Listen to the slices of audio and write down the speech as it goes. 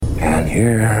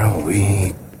Here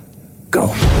we go.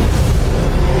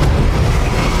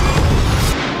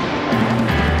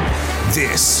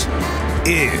 This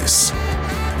is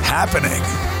Happening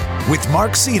with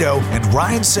Mark Zito and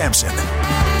Ryan Sampson.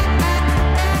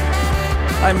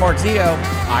 I'm Mark Zito.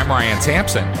 I'm Ryan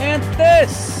Sampson. And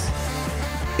this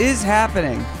is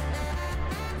Happening.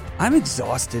 I'm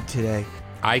exhausted today.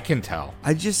 I can tell.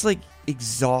 I'm just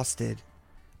exhausted.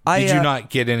 Did you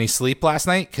not get any sleep last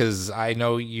night? Because I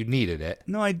know you needed it.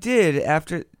 No, I did.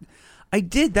 I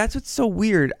did. That's what's so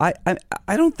weird. I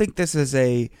don't think this is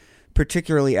a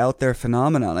particularly out there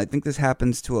phenomenon. I think this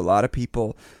happens to a lot of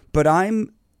people. But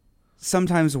I'm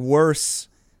sometimes worse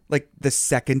the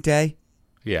second day.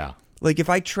 Yeah.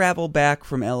 If I travel back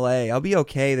from LA, I'll be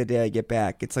okay the day I get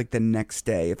back. It's the next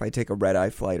day if I take a red-eye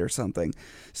flight or something.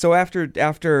 So after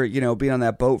being on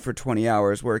that boat for 20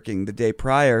 hours working the day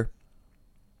prior,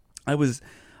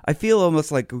 I feel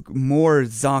almost more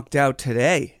zonked out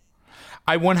today.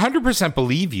 I 100%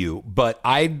 believe you, but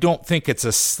I don't think it's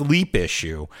a sleep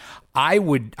issue.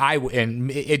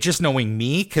 And it just knowing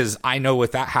me, because I know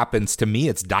if that happens to me,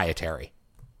 it's dietary.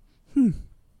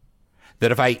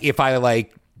 That if I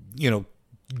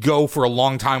go for a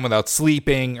long time without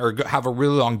sleeping or have a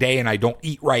really long day and I don't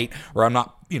eat right, or I'm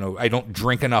not, I don't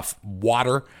drink enough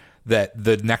water, that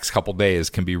the next couple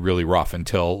days can be really rough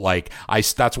until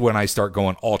that's when I start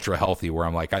going ultra healthy, where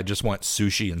I'm I just want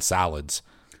sushi and salads.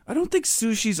 I don't think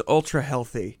sushi's ultra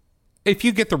healthy. If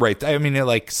you get the right,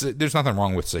 there's nothing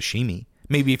wrong with sashimi.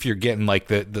 Maybe if you're getting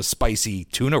the spicy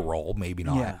tuna roll, maybe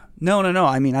not. Yeah. No.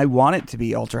 I mean, I want it to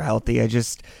be ultra healthy. I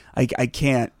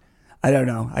can't. I don't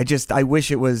know. I wish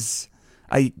it was.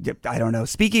 I don't know.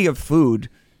 Speaking of food,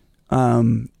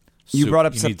 you brought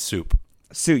up you need soup.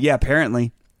 Soup, yeah.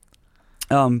 Apparently,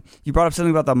 you brought up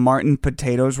something about the Martin's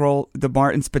Potato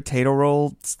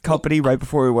Roll company right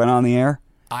before we went on the air.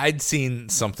 I'd seen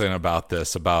something about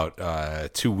this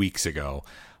about 2 weeks ago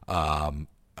on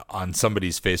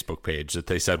somebody's Facebook page that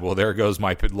they said, well, there goes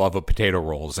my love of potato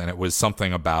rolls. And it was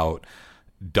something about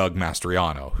Doug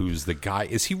Mastriano, who's the guy.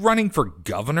 Is he running for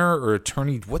governor or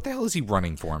attorney? What the hell is he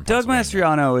running for in Doug Pennsylvania?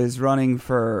 Mastriano is running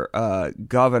for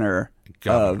governor.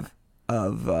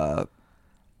 of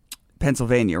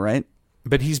Pennsylvania, right?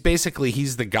 But he's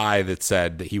the guy that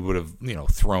said that he would have,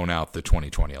 thrown out the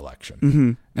 2020 election.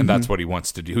 Mm-hmm. And that's what he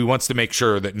wants to do. He wants to make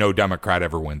sure that no Democrat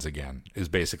ever wins again, is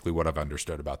basically what I've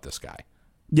understood about this guy.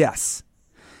 Yes.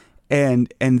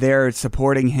 And they're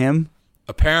supporting him?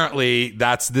 Apparently,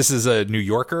 this is a New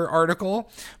Yorker article,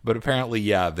 but apparently,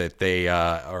 that they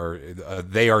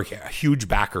are huge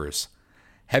backers.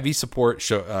 Heavy support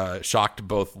shocked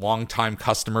both longtime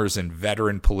customers and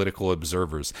veteran political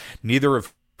observers, neither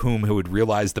of whom who had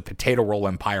realized the potato roll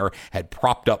empire had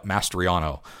propped up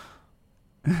Mastriano.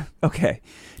 Okay.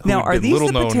 Now, are these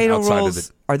the potato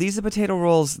rolls? Are these the potato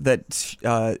rolls that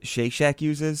Shake Shack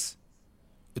uses?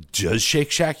 Does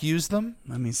Shake Shack use them?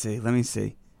 Let me see.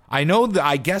 I know that.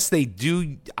 I guess they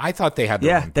do. I thought they had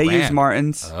their own they brand. use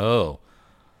Martin's. Oh.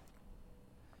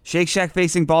 Shake Shack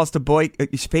facing calls to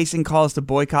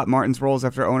boycott Martin's rolls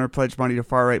after owner pledged money to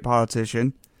far-right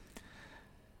politician.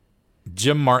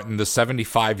 Jim Martin, the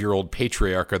 75-year-old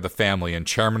patriarch of the family and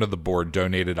chairman of the board,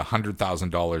 donated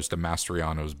 $100,000 to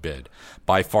Mastriano's bid,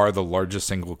 by far the largest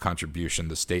single contribution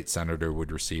the state senator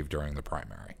would receive during the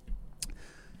primary.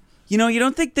 You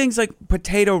don't think things like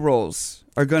potato rolls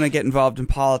are going to get involved in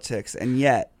politics, and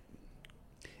yet,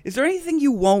 is there anything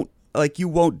you won't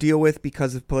deal with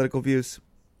because of political views?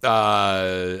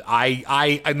 I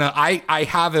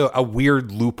have a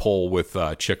weird loophole with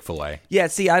Chick-fil-A. Yeah,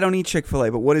 see, I don't eat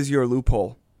Chick-fil-A, but what is your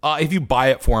loophole? If you buy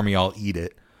it for me, I'll eat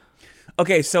it.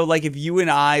 Okay, so if you and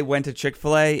I went to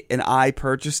Chick-fil-A and I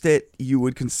purchased it, you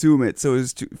would consume it so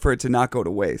as for it to not go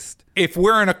to waste. If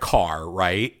we're in a car,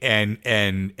 right, and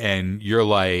you're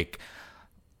like,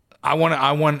 I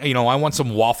want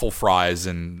some waffle fries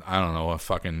and I don't know, a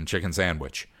fucking chicken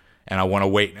sandwich, and I want to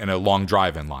wait in a long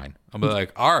drive-in line. I'll be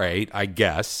like, all right, I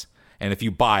guess. And if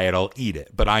you buy it, I'll eat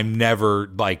it. But I'm never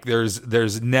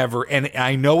there's never, and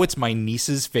I know it's my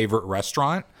niece's favorite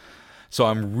restaurant. So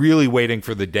I'm really waiting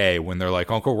for the day when they're like,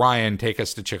 Uncle Ryan, take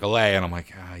us to Chick-fil-A. And I'm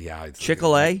like, yeah.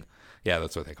 Chick-fil-A? Yeah,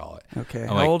 that's what they call it. Okay.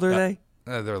 How old are they?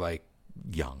 They're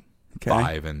young. Okay.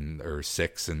 5 or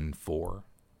 6 and 4.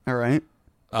 All right.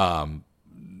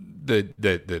 We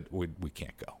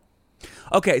can't go.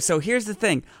 Okay, so here's the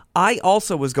thing. I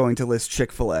also was going to list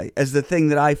Chick-fil-A as the thing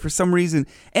that I, for some reason,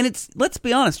 and let's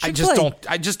be honest, Chick-fil-A.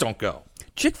 I just don't go.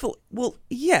 Chick-fil-A, well,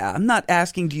 yeah, I'm not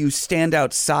asking do you stand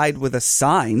outside with a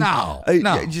sign. No.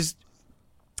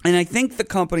 And I think the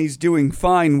company's doing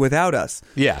fine without us.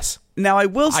 Yes. Now, I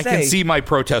will say, I can see my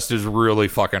protest is really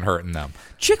fucking hurting them.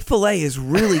 Chick-fil-A is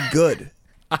really good.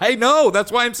 I know.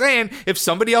 That's why I'm saying if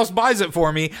somebody else buys it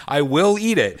for me, I will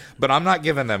eat it. But I'm not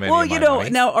giving them any of my money.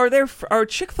 Now, are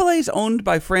Chick-fil-A's owned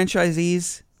by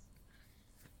franchisees?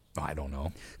 I don't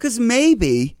know. Because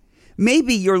maybe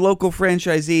your local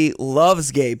franchisee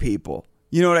loves gay people.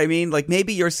 You know what I mean? Like,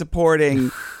 maybe you're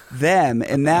supporting them,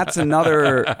 and that's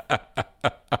another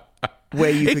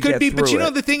way you could get through it. But you know,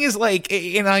 the thing is, like,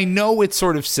 and I know it's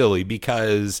sort of silly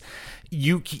because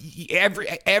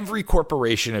every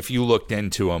corporation, if you looked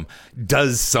into them,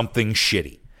 does something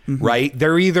shitty. Mm-hmm. Right?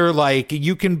 They're either like,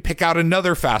 you can pick out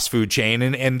another fast food chain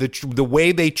and the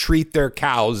way they treat their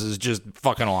cows is just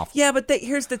fucking awful. Yeah, but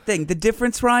here's the thing. The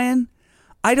difference, Ryan,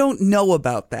 I don't know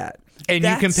about that. And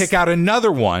you can pick out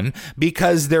another one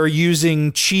because they're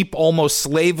using cheap, almost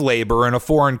slave labor in a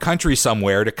foreign country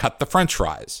somewhere to cut the French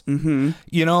fries. Mm-hmm.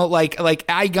 You know, like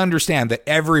I understand that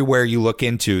everywhere you look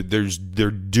into,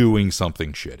 they're doing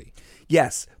something shitty.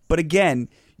 Yes, but again,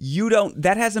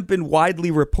 that hasn't been widely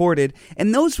reported,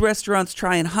 and those restaurants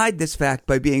try and hide this fact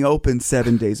by being open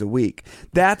 7 days a week.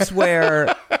 That's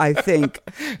where I think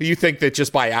you think that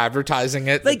just by advertising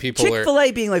it, like people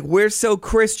Chick-fil-A being like, we're so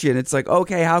Christian. It's like,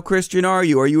 okay, how Christian are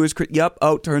you? Are you as yep?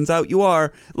 Oh, turns out you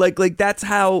are. Like that's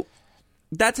how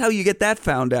you get that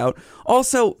found out.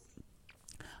 Also,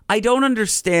 I don't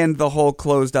understand the whole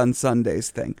closed on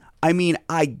Sundays thing. I mean,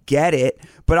 I get it,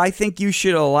 but I think you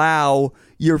should allow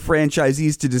your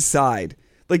franchisees to decide.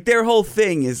 Like, their whole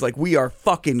thing is like, we are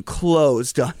fucking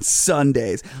closed on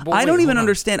Sundays. Boy, I don't even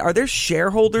understand. Are there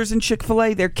shareholders in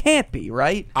Chick-fil-A? There can't be,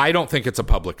 right? I don't think it's a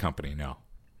public company, no.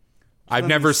 I've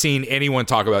never seen anyone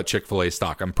talk about Chick-fil-A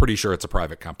stock. I'm pretty sure it's a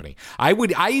private company. I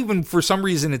even, for some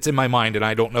reason, it's in my mind, and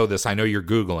I don't know this. I know you're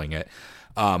Googling it,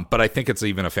 but I think it's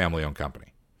even a family-owned company.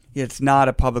 Yeah, it's not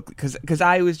a public... Because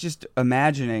I was just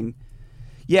imagining...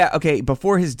 Yeah, okay,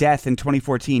 before his death in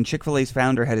 2014, Chick-fil-A's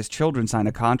founder had his children sign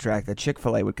a contract that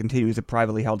Chick-fil-A would continue as a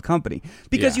privately held company.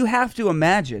 Because you have to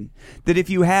imagine that if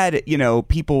you had,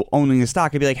 people owning the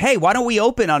stock, it'd be like, hey, why don't we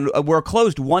open on... we're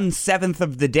closed 1/7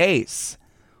 of the days.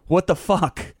 What the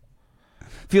fuck?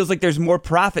 Feels like there's more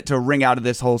profit to wring out of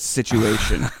this whole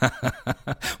situation.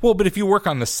 Well, but if you work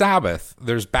on the Sabbath,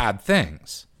 there's bad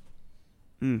things.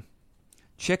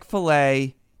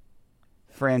 Chick-fil-A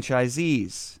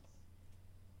franchisees.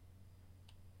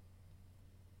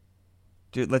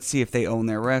 Dude, let's see if they own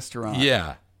their restaurant.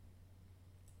 Yeah.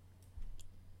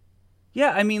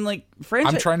 Yeah, I mean, like,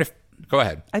 franchise... I'm trying to... Go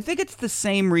ahead. I think it's the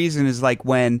same reason as, like,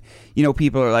 when,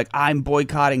 people are like, I'm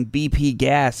boycotting BP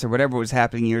gas or whatever was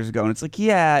happening years ago. And it's like,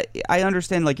 yeah, I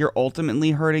understand, like, you're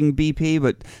ultimately hurting BP,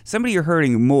 but somebody you're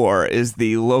hurting more is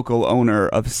the local owner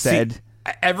of said... See,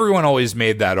 everyone always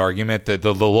made that argument that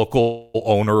the local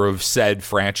owner of said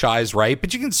franchise, right?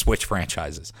 But you can switch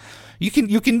franchises. You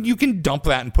can dump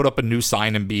that and put up a new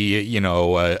sign and be,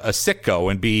 a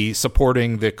sicko and be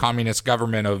supporting the communist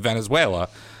government of Venezuela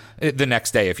the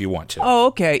next day if you want to. Oh,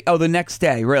 okay. Oh, the next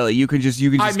day, really? You can just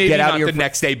get out of your... the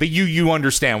next day, but you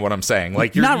understand what I'm saying.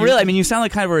 Like, not really. I mean, you sound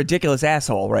like kind of a ridiculous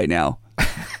asshole right now.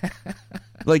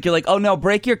 Like, you're like, oh no,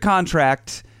 break your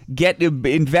contract,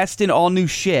 invest in all new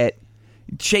shit,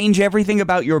 change everything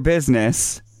about your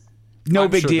business. No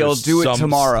big deal. Do it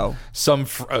tomorrow. Some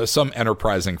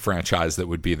enterprising franchise that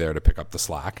would be there to pick up the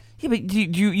slack. Yeah, but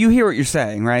you hear what you're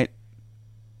saying, right?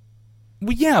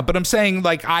 Well, yeah, but I'm saying,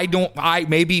 like,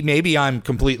 maybe I'm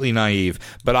completely naive,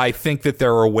 but I think that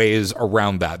there are ways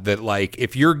around that. That, like,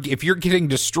 if you're getting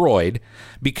destroyed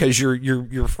because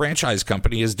your franchise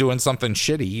company is doing something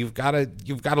shitty, you've got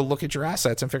to look at your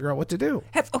assets and figure out what to do.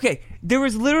 Okay, there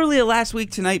was literally a Last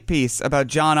Week Tonight piece about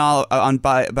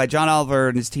by John Oliver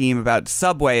and his team about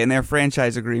Subway and their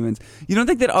franchise agreements. You don't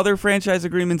think that other franchise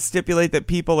agreements stipulate that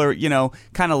people are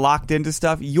kind of locked into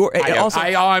stuff?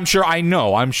 I'm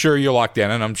sure you're locked in,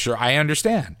 and I'm sure I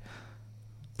understand.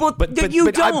 But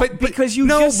you don't, because you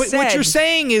just said... what you're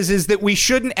saying is that we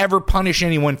shouldn't ever punish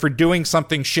anyone for doing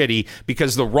something shitty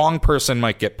because the wrong person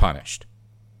might get punished.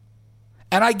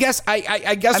 And I guess I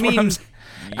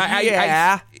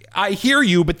hear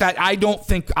you, but that I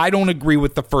don't agree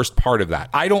with the first part of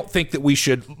that. I don't think that we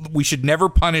should never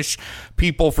punish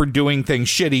people for doing things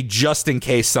shitty just in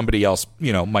case somebody else,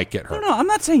 might get hurt. No, I'm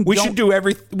not saying we should do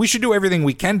everything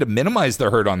we can to minimize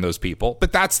the hurt on those people,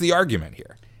 but that's the argument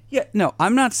here. Yeah, no,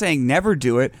 I'm not saying never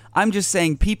do it. I'm just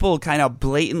saying people kind of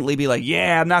blatantly be like,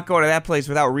 yeah, I'm not going to that place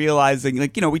without realizing,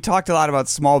 like, we talked a lot about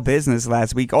small business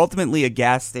last week. Ultimately, a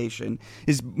gas station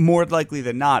is more likely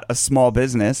than not a small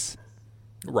business.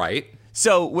 Right.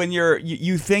 So when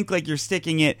you think like you're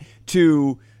sticking it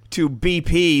to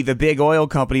BP, the big oil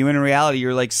company, when in reality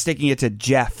you're like sticking it to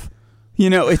Jeff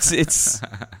It's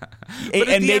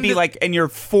and maybe and you're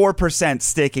 4%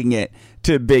 sticking it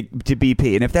to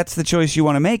BP, and if that's the choice you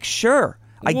want to make, sure,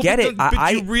 I get it.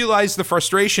 But you realize the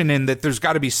frustration in that there's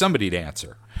got to be somebody to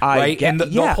answer, right?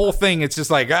 The whole thing, it's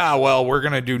just like, we're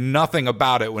gonna do nothing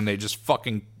about it when they just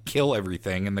fucking kill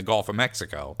everything in the Gulf of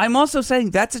Mexico. I'm also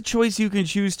saying that's a choice you can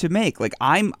choose to make. Like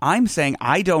I'm saying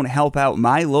I don't help out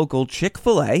my local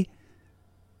Chick-fil-A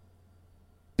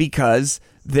because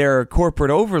their corporate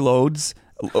overlords.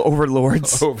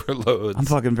 I'm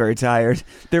fucking very tired.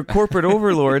 Their corporate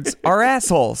overlords are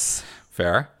assholes.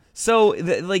 Fair. So,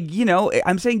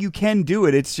 I'm saying you can do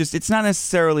it. It's not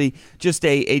necessarily just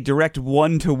a direct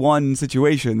one-to-one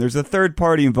situation. There's a third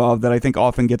party involved that I think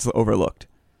often gets overlooked.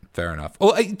 Fair enough.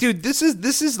 Well, dude, this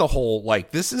is the whole,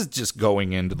 this is just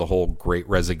going into the whole Great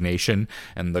Resignation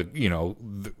and the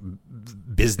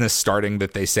business starting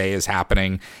that they say is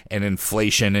happening and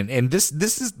inflation. And this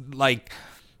is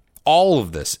all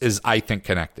of this is, I think,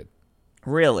 connected.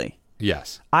 Really?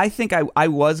 Yes. I think I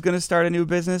was going to start a new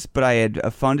business, but I had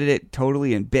funded it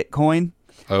totally in Bitcoin.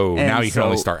 Oh, and now you can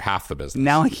only start half the business.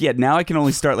 Now I can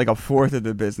only start a fourth of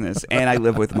the business, and I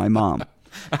live with my mom.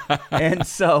 And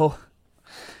so,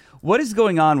 what is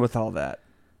going on with all that?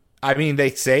 I mean,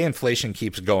 they say inflation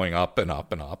keeps going up and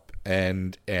up and up,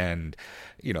 and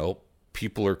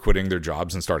people are quitting their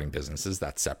jobs and starting businesses.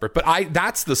 That's separate. But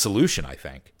that's the solution, I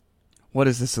think. What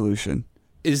is the solution?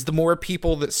 Is the more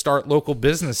people that start local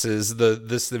businesses,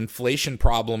 this inflation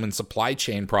problem and supply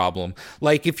chain problem.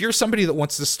 Like, if you're somebody that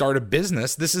wants to start a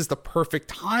business, this is the perfect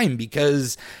time,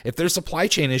 because if there's supply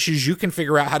chain issues, you can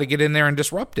figure out how to get in there and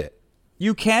disrupt it.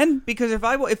 You can, because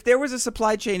if there was a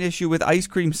supply chain issue with ice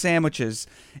cream sandwiches,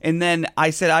 and then I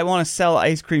said I want to sell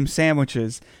ice cream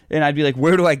sandwiches, and I'd be like,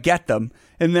 where do I get them?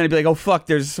 And then I'd be like, oh fuck,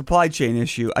 there's a supply chain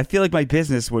issue. I feel like my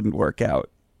business wouldn't work out.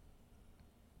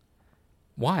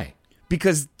 Why?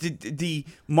 Because the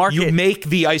market... You make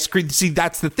the ice cream... See,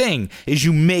 that's the thing, is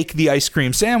you make the ice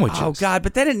cream sandwiches. Oh, God,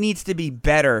 but then it needs to be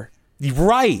better.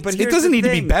 Right. But it doesn't need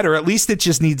to be better. At least it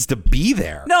just needs to be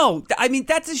there. No, I mean,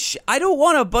 I don't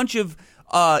want a bunch of...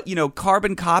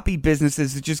 carbon copy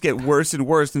businesses that just get worse and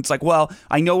worse. And it's like, well,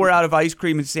 I know we're out of ice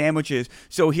cream and sandwiches,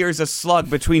 so here's a slug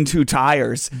between two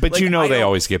tires. But they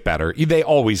always get better. They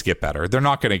always get better. They're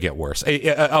not going to get worse.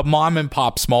 A mom and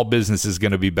pop small business is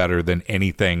going to be better than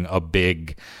anything a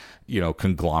big,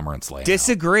 conglomerates lay.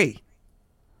 Disagree.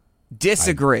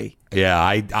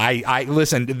 I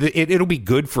listen, it'll be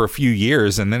good for a few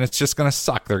years, and then it's just going to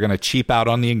suck. They're going to cheap out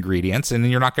on the ingredients, and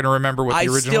then you're not going to remember what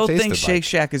the original tasted like. I still think Shake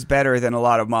Shack is better than a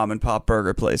lot of mom and pop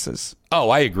burger places. Oh,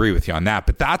 I agree with you on that,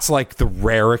 but that's like the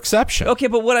rare exception. Okay,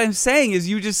 but what I'm saying is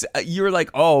you're like,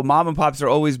 oh, mom and pops are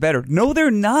always better. No, they're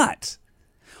not.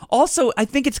 Also, I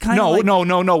think it's kind of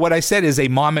No. What I said is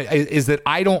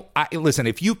listen,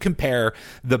 if you compare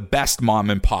the best mom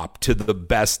and pop to the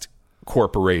best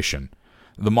corporation,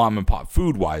 the mom and pop,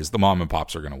 food-wise, the mom and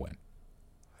pops are going to win.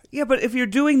 Yeah, but if you're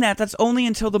doing that, that's only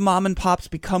until the mom and pops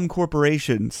become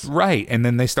corporations. Right, and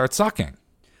then they start sucking.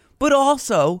 But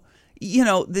also,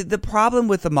 the problem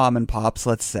with the mom and pops,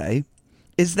 let's say,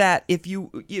 is that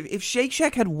if Shake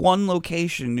Shack had one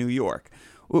location in New York,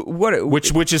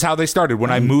 which is how they started.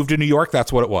 When I moved to New York,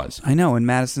 that's what it was. I know, in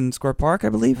Madison Square Park, I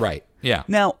believe. Right, yeah.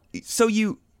 Now, so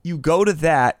you go to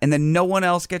that, and then no one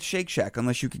else gets Shake Shack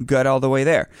unless you can get all the way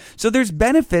there. So there's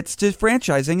benefits to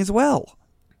franchising as well.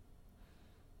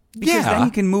 Because then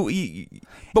you can move.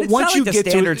 But once you get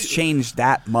the standards change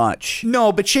that much.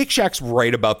 No, but Shake Shack's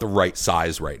right about the right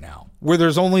size right now, where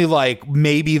there's only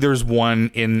maybe there's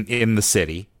one in the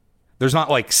city. There's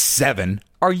not 7.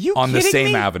 Are you on the same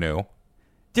me? avenue?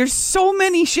 There's so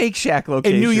many Shake Shack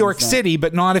locations in New York City,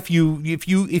 but not if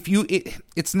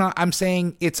it's not. I'm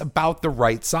saying it's about the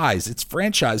right size. It's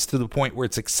franchised to the point where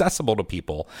it's accessible to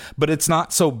people, but it's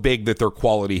not so big that their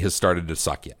quality has started to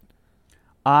suck yet.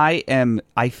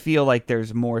 I feel like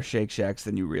there's more Shake Shacks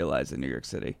than you realize in New York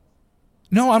City.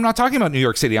 No, I'm not talking about New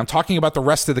York City. I'm talking about the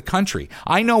rest of the country.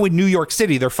 I know in New York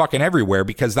City, they're fucking everywhere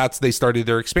because they started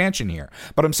their expansion here.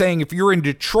 But I'm saying if you're in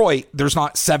Detroit, there's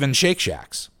not 7 Shake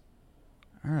Shacks.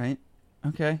 All right.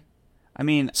 Okay. I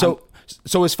mean, so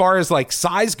as far as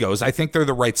size goes, I think they're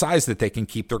the right size that they can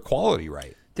keep their quality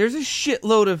right. There's a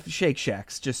shitload of Shake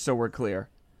Shacks, just so we're clear.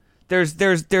 There's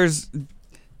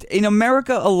in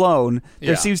America alone,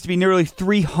 there seems to be nearly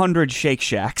 300 Shake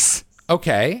Shacks.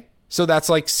 Okay. So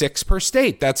that's 6 per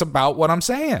state. That's about what I'm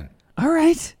saying. All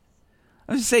right.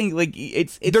 I'm just saying,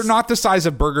 it's they're not the size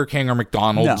of Burger King or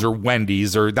McDonald's or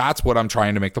Wendy's, or that's what I'm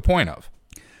trying to make the point of.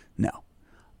 No.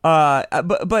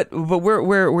 But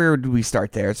where do we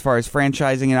start there as far as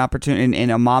franchising an opportunity in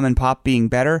a mom and pop being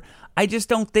better? I just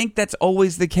don't think that's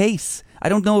always the case. I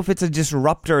don't know if it's a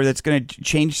disruptor that's going to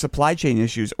change supply chain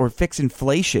issues or fix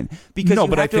inflation. Because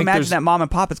you have to imagine that mom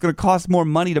and pop, it's going to cost more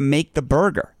money to make the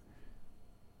burger.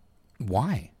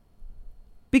 Why?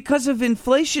 Because of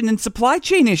inflation and supply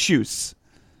chain issues.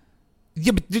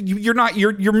 Yeah, but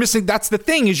you're missing. That's the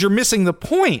thing, is you're missing the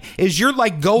point. Is you're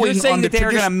like going. You're saying on that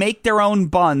they're going to make their own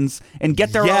buns and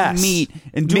get their own meat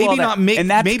and do all that,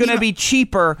 and that's going to be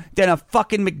cheaper than a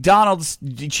fucking McDonald's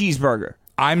cheeseburger.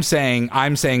 I'm saying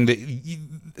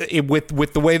that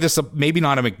with the way this, maybe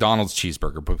not a McDonald's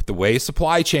cheeseburger, but with the way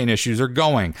supply chain issues are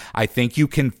going, I think you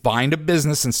can find a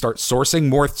business and start sourcing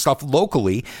more stuff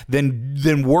locally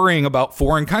than worrying about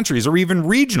foreign countries or even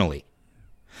regionally.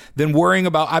 Than worrying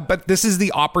about, but this is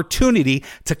the opportunity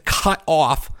to cut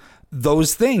off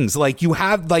those things. Like you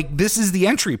have, like, this is the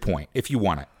entry point if you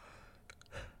want it.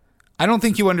 I don't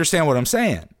think you understand what I'm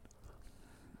saying.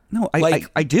 No,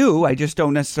 I do. I just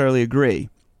don't necessarily agree.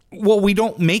 Well, we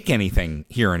don't make anything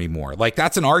here anymore. Like,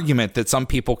 that's an argument that some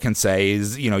people can say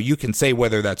is, you can say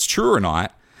whether that's true or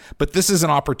not. But this is an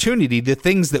opportunity. The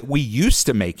things that we used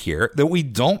to make here that we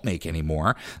don't make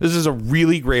anymore, this is a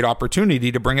really great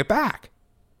opportunity to bring it back.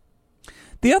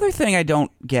 The other thing I don't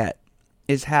get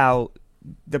is how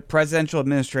the presidential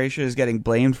administration is getting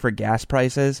blamed for gas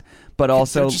prices, but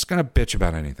also... They're just going to bitch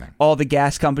about anything. All the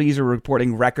gas companies are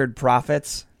reporting record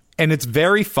profits. And it's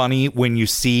very funny when you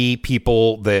see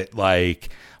people that, like,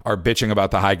 are bitching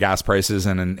about the high gas prices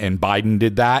and Biden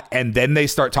did that, and then they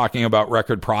start talking about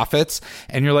record profits,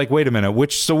 and you're like, wait a minute,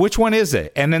 which one is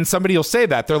it? And then somebody will say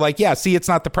that, they're like, yeah, see, it's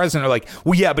not the president. They're like,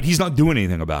 well, yeah, but he's not doing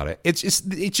anything about it. It's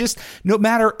just no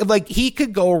matter, like, he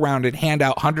could go around and hand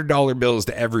out $100 bills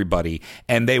to everybody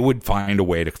and they would find a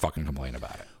way to fucking complain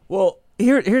about it. Well,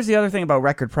 here's the other thing about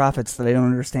record profits that I don't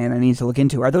understand. I need to look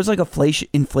into. Are those like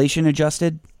inflation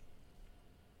adjusted?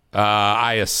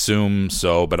 I assume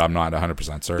so, but I'm not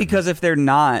 100% certain. Because if they're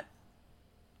not,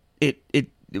 it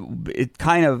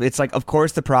kind of, it's like, of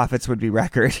course the profits would be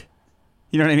record.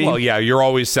 You know what I mean? Well, yeah, you're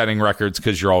always setting records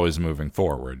because you're always moving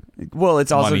forward. Well,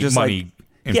 it's also money, just money,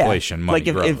 like inflation, money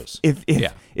grows.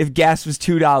 If gas was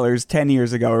 $2 10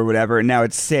 years ago or whatever, and now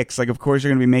it's $6, like, of course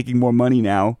you're going to be making more money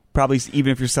now. Probably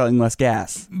even if you're selling less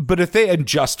gas. But if they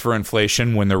adjust for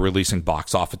inflation when they're releasing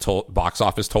box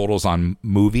office totals on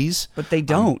movies, but they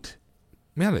don't.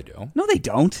 Yeah, they do. No, they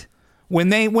don't. When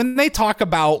they talk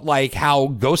about, like, how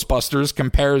Ghostbusters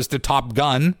compares to Top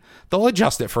Gun, they'll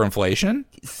adjust it for inflation.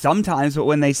 Sometimes, but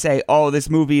when they say, "Oh, this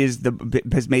movie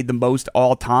has made the most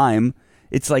all time,"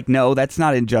 it's like, no, that's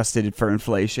not adjusted for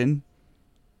inflation.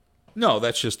 No,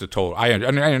 that's just a total. I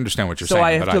understand what you're saying. So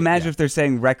I have to imagine if they're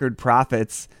saying record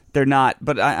profits, they're not.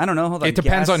 But I don't know. Hold on. It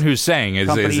depends on who's saying. Is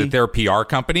it their PR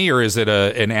company or is it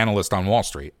an analyst on Wall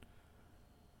Street?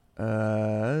 I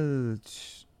don't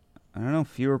know.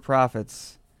 Fewer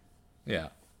profits. Yeah.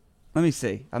 Let me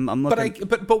see. I'm looking.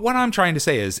 But what I'm trying to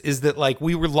say is that, like,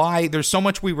 there's so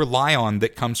much we rely on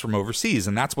that comes from overseas,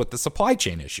 and that's what the supply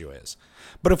chain issue is.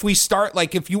 But if we start,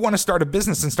 like, if you want to start a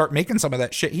business and start making some of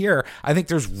that shit here, I think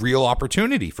there's real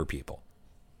opportunity for people.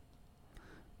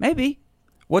 Maybe.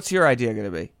 What's your idea going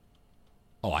to be?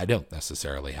 Oh, I don't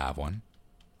necessarily have one.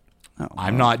 Oh,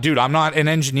 I'm not an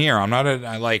engineer. I'm not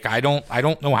I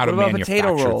don't know how to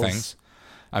manufacture things.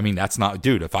 I mean, that's not,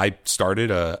 dude, if I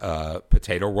started a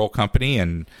potato roll company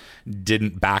and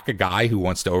didn't back a guy who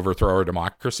wants to overthrow our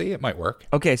democracy, it might work.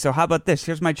 Okay, so how about this?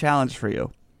 Here's my challenge for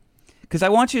you. Because I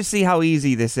want you to see how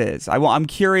easy this is. I'm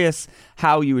curious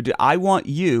how you would do. I want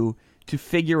you to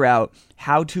figure out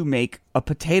how to make a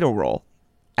potato roll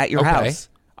at your house.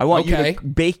 I want you to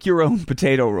bake your own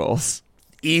potato rolls.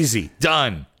 Easy.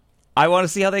 Done. I want to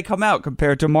see how they come out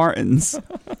compared to Martin's.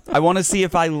 I want to see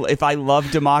if I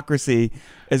love democracy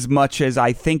as much as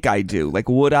I think I do. Like,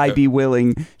 would I be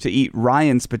willing to eat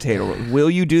Ryan's potato roll? Will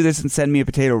you do this and send me a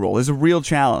potato roll? It's a real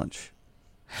challenge.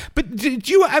 But did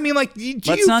you? I mean, like,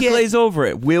 let's not glaze over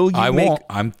it. Will you? I won't.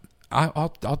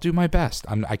 I'll do my best.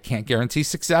 I can't guarantee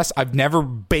success. I've never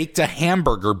baked a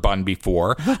hamburger bun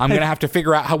before. I'm gonna have to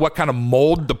figure out what kind of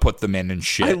mold to put them in and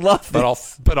shit. I love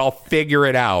this. But I'll figure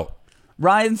it out.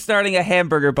 Ryan's starting a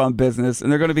hamburger bun business, and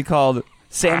they're going to be called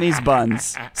Sammy's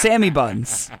Buns. Sammy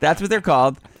Buns. That's what they're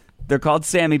called. They're called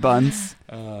Sammy Buns.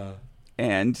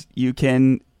 And you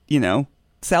can,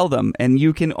 sell them. And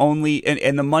you can only...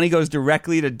 And the money goes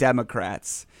directly to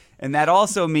Democrats. And that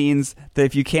also means that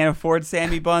if you can't afford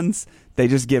Sammy Buns, they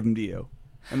just give them to you.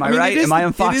 Am I right? Am I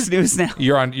on Fox News now?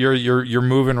 You're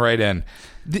moving right in.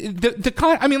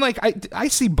 I mean, like, I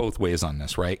see both ways on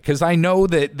this, right? Because I know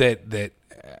that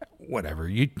whatever.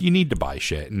 You need to buy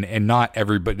shit, and not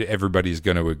everybody's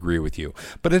going to agree with you.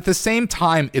 But at the same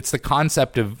time, it's the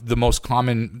concept of the most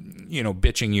common,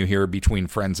 bitching you hear between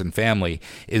friends and family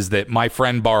is that my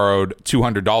friend borrowed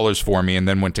 $200 for me and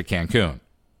then went to Cancun.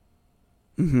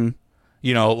 Mm-hmm.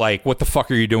 Like, what the fuck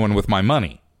are you doing with my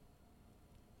money?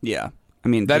 Yeah. I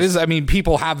mean,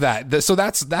 people have that. So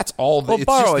that's all. Well, it's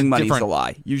borrowing money is a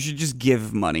lie. You should just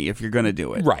give money if you're going to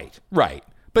do it. Right.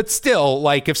 But still,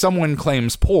 like, if someone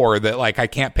claims poor, that like, I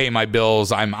can't pay my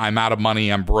bills, I'm out of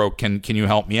money, I'm broke, can you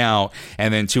help me out?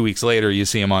 And then 2 weeks later, you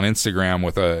see him on Instagram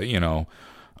with a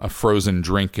frozen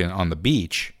drink on the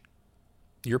beach.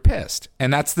 You're pissed.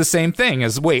 And that's the same thing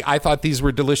as, wait, I thought these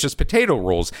were delicious potato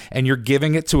rolls, and you're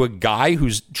giving it to a guy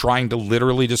who's trying to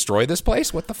literally destroy this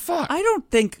place? What the fuck? I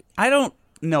don't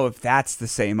know if that's the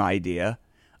same idea.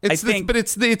 Where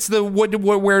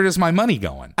does my money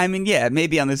going? I mean, yeah,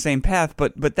 maybe on the same path,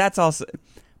 but that's also,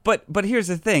 but here's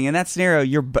the thing. In that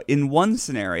scenario, in one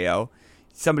scenario,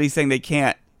 somebody's saying they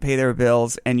can't pay their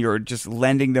bills, and you're just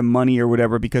lending them money or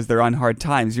whatever because they're on hard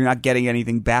times. You're not getting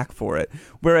anything back for it.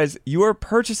 Whereas you're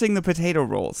purchasing the potato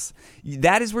rolls.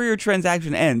 That is where your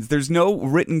transaction ends. There's no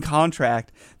written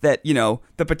contract that,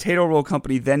 the potato roll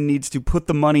company then needs to put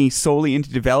the money solely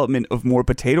into development of more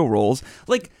potato rolls.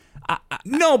 Like,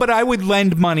 no, but I would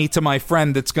lend money to my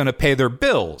friend that's going to pay their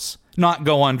bills, not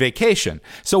go on vacation.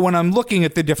 So when I'm looking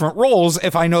at the different roles,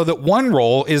 if I know that one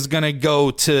role is going to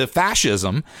go to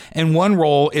fascism and one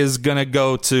role is going to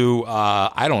go to,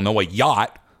 I don't know, a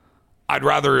yacht, I'd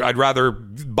rather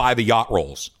buy the yacht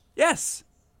rolls. Yes.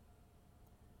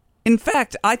 In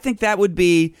fact, I think that would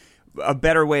be a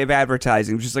better way of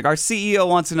advertising, which is like, our CEO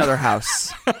wants another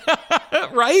house.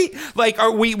 Right? Like,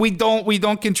 we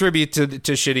don't contribute to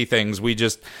shitty things.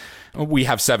 We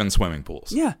have 7 swimming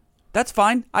pools. Yeah, that's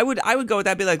fine. I would go with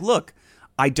that. Be like, look,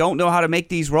 I don't know how to make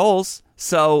these rolls,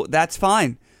 so that's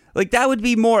fine. Like, that would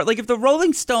be more like if the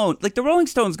Rolling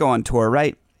Stones go on tour,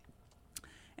 right?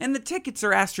 And the tickets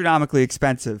are astronomically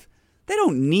expensive. They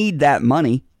don't need that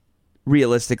money.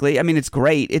 Realistically, I mean, it's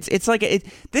great. It's like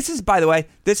this is, by the way,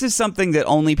 this is something that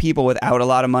only people without a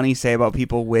lot of money say about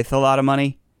people with a lot of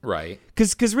money. Right.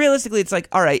 Because realistically, it's like,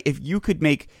 all right, if you could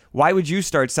why would you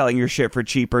start selling your shit for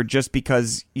cheaper just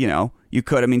because, you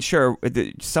could? I mean, sure,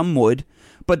 some would,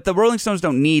 but the Rolling Stones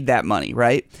don't need that money,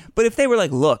 right? But if they were like,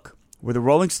 look, we're the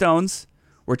Rolling Stones,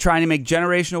 we're trying to make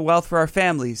generational wealth for our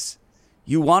families.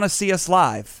 You want to see us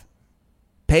live?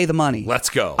 Pay the money. Let's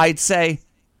go. I'd say,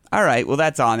 all right, well,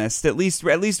 that's honest. At least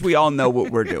we all know what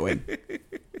we're doing.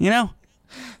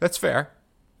 That's fair.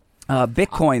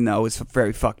 Bitcoin, though, is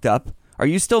very fucked up. Are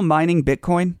you still mining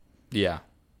Bitcoin? Yeah.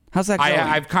 How's that going?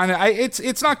 I've kind of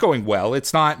it's not going well.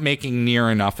 It's not making near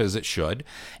enough as it should.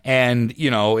 And,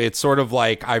 it's sort of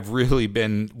like I've really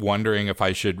been wondering if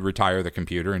I should retire the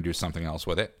computer and do something else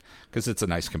with it, because it's a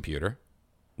nice computer.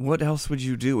 What else would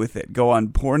you do with it? Go on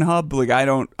Pornhub? Like, I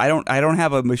don't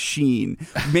have a machine.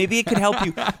 Maybe it could help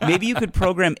you. Maybe you could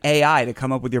program AI to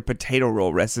come up with your potato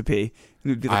roll recipe. And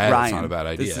it'd be like, that's not a bad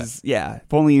idea.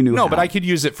 If only you knew. No, how. but I could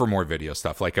use it for more video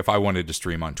stuff. Like if I wanted to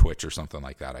stream on Twitch or something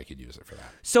like that, I could use it for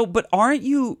that. So, but aren't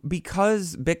you,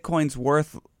 because Bitcoin's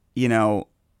worth,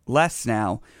 less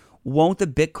now, won't the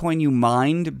Bitcoin you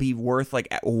mined be worth like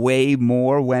way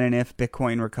more when and if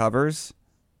Bitcoin recovers?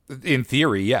 In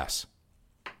theory, yes.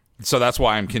 So that's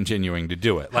why I'm continuing to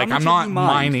do it. How like much I'm not have you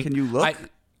mined? mining. Can you look?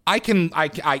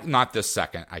 I not this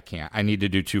second. I can't. I need to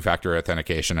do 2-factor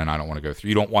authentication, and I don't want to go through.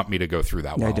 You don't want me to go through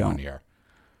that while I'm on here.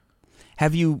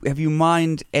 Have you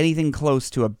mined anything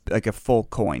close to a full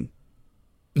coin?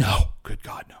 No. Good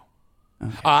God, no.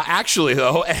 Okay. Actually,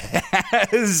 though,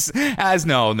 as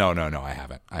no, I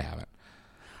haven't.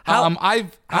 How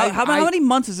many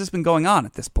months has this been going on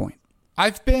at this point?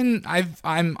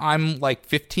 I'm like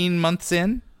 15 months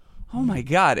in. Oh my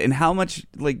God. And how much,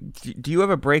 like, do you have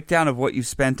a breakdown of what you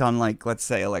spent on, like, let's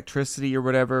say electricity or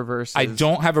whatever versus? I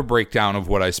don't have a breakdown of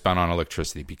what I spent on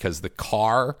electricity because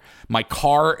my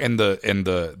car and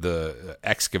the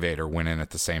excavator went in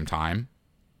at the same time.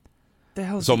 The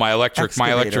hell is so my electric.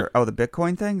 Oh, the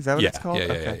Bitcoin thing? Is that what it's called?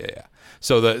 Yeah.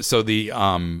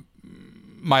 So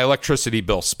my electricity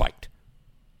bill spiked.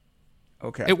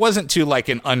 Okay. It wasn't to like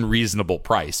an unreasonable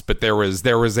price, but there was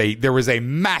a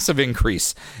massive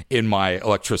increase in my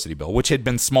electricity bill, which had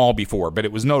been small before, but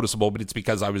it was noticeable. But it's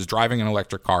because I was driving an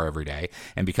electric car every day,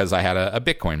 and because I had a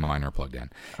Bitcoin miner plugged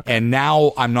in. Okay. And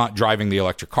now I'm not driving the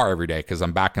electric car every day because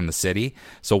I'm back in the city.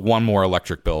 So one more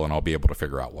electric bill, and I'll be able to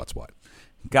figure out what's what.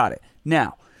 Got it.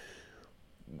 Now,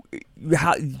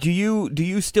 how do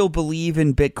you still believe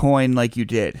in Bitcoin like you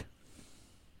did?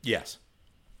 Yes.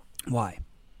 Why?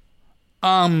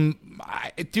 Somebody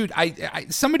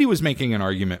was making an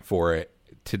argument for it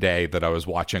today that I was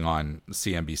watching on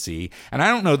CNBC, and I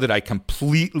don't know that I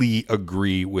completely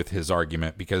agree with his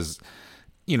argument because,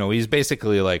 he's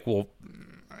basically like, well,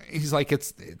 he's like,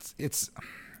 it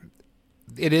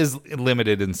is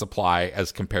limited in supply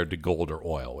as compared to gold or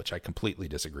oil, which I completely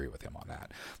disagree with him on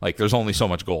that. Like, there's only so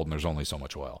much gold and there's only so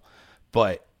much oil,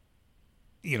 but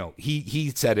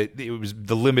he said it was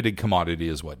the limited commodity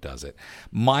is what does it.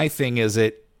 My thing is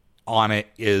the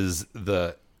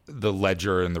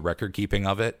ledger and the record keeping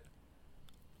of it,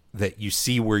 that you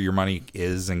see where your money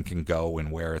is and can go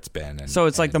and where it's been. So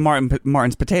it's like the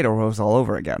Martin's potato roast all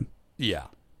over again. Yeah.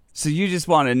 So you just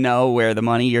want to know where the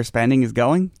money you're spending is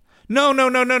going? No.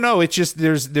 It's just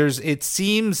it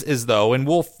seems as though, and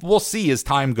we'll see as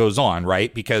time goes on,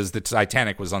 right? Because the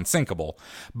Titanic was unsinkable,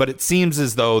 but it seems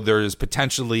as though there is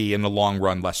potentially in the long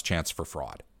run less chance for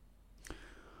fraud.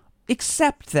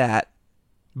 Except that.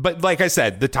 But like I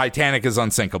said, the Titanic is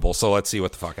unsinkable, so let's see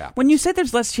what the fuck happens. When you said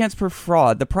there's less chance for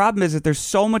fraud, the problem is that there's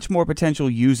so much more potential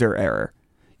user error.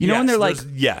 When they're like,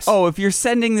 yes. Oh, if you're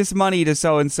sending this money to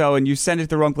so-and-so and you send it to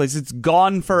the wrong place, it's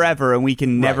gone forever and we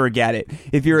can never get it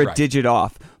if you're a digit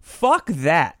off. Fuck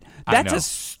that. That's a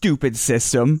stupid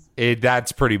system.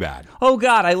 That's pretty bad. Oh,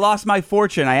 God, I lost my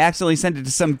fortune. I accidentally sent it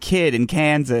to some kid in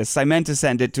Kansas. I meant to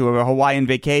send it to a Hawaiian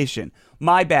vacation.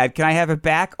 My bad. Can I have it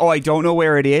back? Oh, I don't know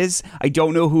where it is. I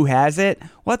don't know who has it.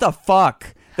 What the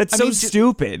fuck? That's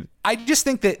stupid. I just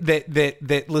think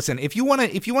that listen, if you want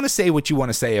to say what you want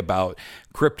to say about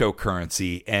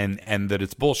cryptocurrency and that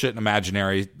it's bullshit and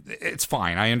imaginary, it's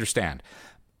fine. I understand.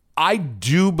 I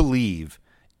do believe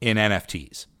in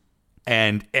NFTs.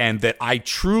 And that I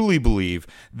truly believe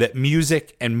that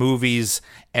music and movies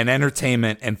and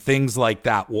entertainment and things like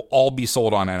that will all be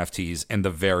sold on NFTs in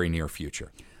the very near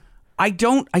future.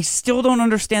 I still don't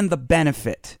understand the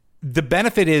benefit. The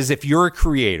benefit is if you're a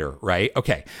creator, right?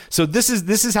 Okay, so this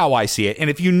is how I see it. And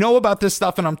if you know about this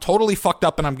stuff and I'm totally fucked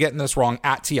up and I'm getting this wrong,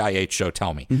 at TIH Show,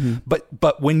 tell me. Mm-hmm.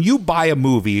 But when you buy a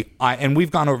movie, and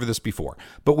we've gone over this before,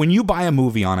 but when you buy a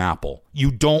movie on Apple, you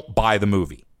don't buy the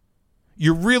movie.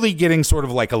 You're really getting sort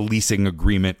of like a leasing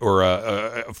agreement or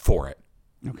for it.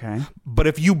 Okay. But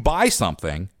if you buy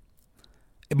something,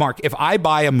 Mark, if I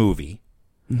buy a movie,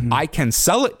 mm-hmm. I can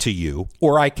sell it to you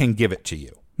or I can give it to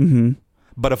you. Mm-hmm.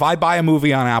 But if I buy a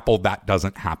movie on Apple, that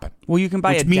doesn't happen. Well, you can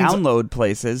buy it download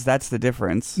places. That's the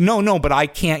difference. No, but I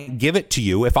can't give it to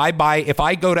you. If I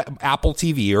go to Apple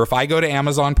TV or if I go to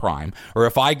Amazon Prime or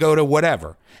if I go to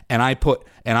whatever and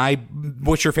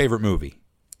what's your favorite movie?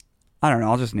 I don't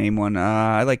know. I'll just name one.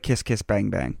 I like Kiss Kiss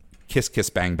Bang Bang. Kiss Kiss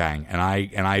Bang Bang, and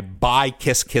I buy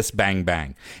Kiss Kiss Bang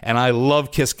Bang, and I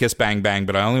love Kiss Kiss Bang Bang,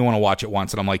 but I only want to watch it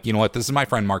once, and I'm like, you know what? This is my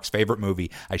friend Mark's favorite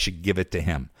movie. I should give it to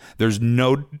him. There's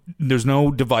no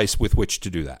device with which to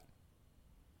do that.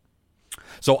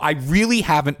 So I really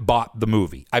haven't bought the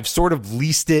movie. I've sort of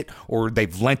leased it, or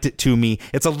they've lent it to me.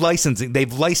 It's a licensing.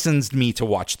 They've licensed me to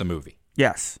watch the movie.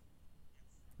 Yes.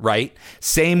 Right?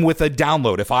 Same with a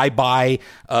download. If I buy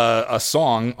a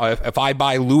song, if I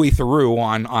buy Louis Theroux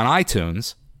on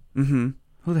iTunes, mm-hmm.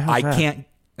 Who the hell is that? Can't,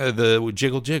 the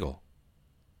Jiggle Jiggle.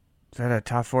 Is that a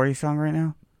top 40 song right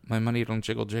now? My money don't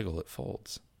jiggle jiggle, it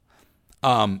folds.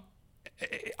 I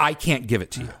can't give it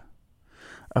to you.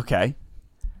 Okay.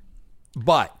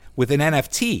 But with an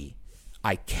NFT,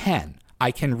 I can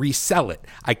resell it.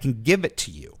 I can give it to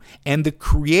you. And the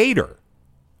creator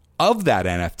of that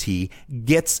NFT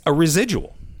gets a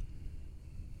residual,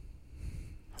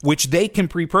 which they can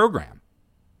pre-program.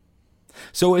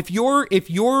 So if you're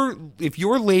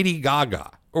Lady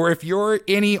Gaga or if you're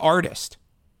any artist,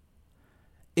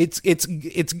 it's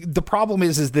the problem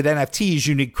is that NFTs,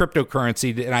 you need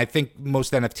cryptocurrency, and I think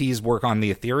most NFTs work on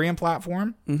the Ethereum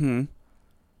platform. Mm-hmm.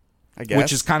 I guess.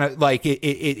 Which is kind of like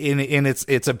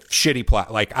it's a shitty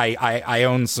plot. Like I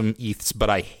own some ETHs, but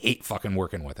I hate fucking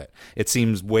working with it. It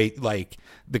seems like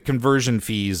the conversion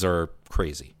fees are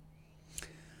crazy.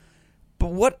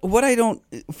 But what I don't,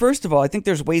 first of all, I think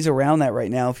there's ways around that right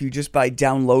now if you just buy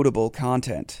downloadable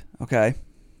content. Okay.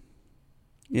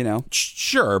 You know.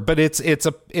 Sure, but it's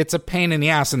a pain in the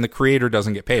ass, and the creator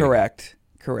doesn't get paid. Correct.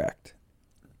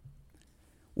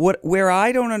 Where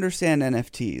I don't understand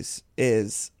NFTs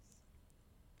is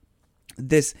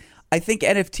this. I think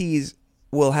NFTs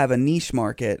will have a niche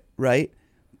market, right?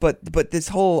 But this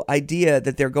whole idea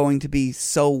that they're going to be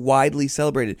so widely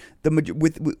celebrated,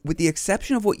 with the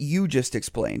exception of what you just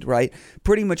explained, right?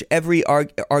 Pretty much every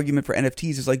argument for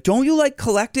NFTs is like, don't you like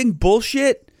collecting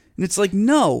bullshit? And it's like,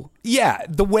 no. Yeah,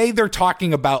 the way they're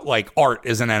talking about like art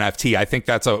as an NFT, I think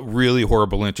that's a really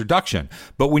horrible introduction.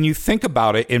 But when you think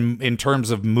about it in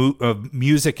terms of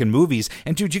music and movies,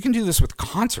 and dude, you can do this with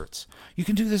concerts. You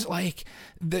can do this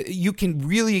you can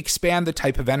really expand the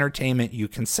type of entertainment you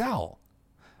can sell.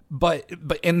 But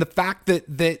in the fact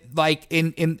that like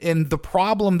in the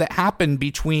problem that happened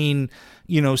between,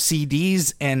 you know,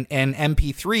 CDs and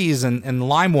MP3s and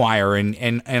LimeWire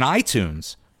and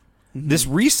iTunes, this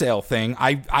resale thing,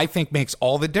 I think makes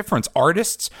all the difference.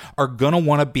 Artists are going to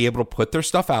want to be able to put their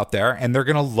stuff out there, and they're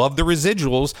going to love the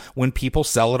residuals when people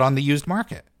sell it on the used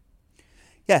market.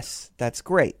 Yes, that's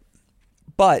great.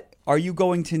 But are you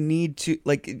going to need to,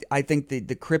 like, I think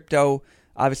the crypto,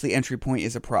 obviously entry point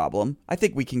is a problem. I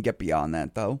think we can get beyond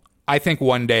that, though. I think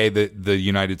one day the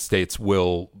United States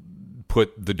will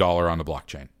put the dollar on the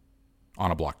blockchain,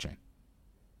 on a blockchain.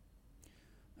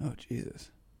 Oh,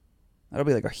 Jesus. That'll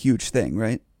be like a huge thing,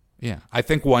 right? Yeah, I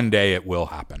think one day it will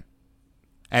happen.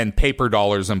 And paper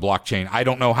dollars and blockchain, I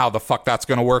don't know how the fuck that's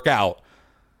going to work out,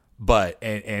 but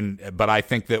I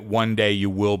think that one day you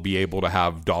will be able to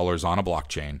have dollars on a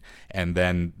blockchain, and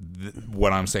then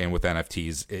what I'm saying with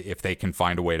NFTs, if they can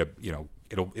find a way to, you know,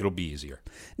 it'll be easier.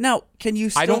 Now, can you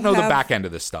still I don't know the back end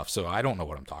of this stuff, so I don't know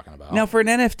what I'm talking about. Now, for an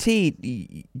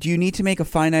NFT, do you need to make a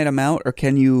finite amount, or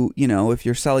can you, you know, if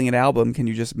you're selling an album, can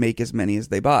you just make as many as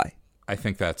they buy? I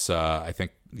think that's, I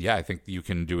think you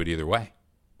can do it either way.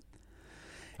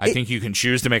 I think you can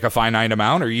choose to make a finite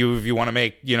amount, or if you want to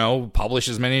make, you know, publish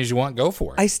as many as you want, go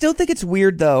for it. I still think it's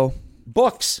weird, though.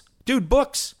 Books. Dude,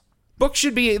 books. Books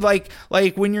should be like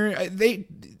when you're,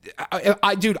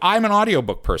 dude, I'm an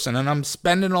audiobook person, and I'm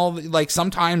spending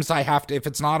sometimes I have to, if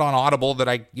it's not on Audible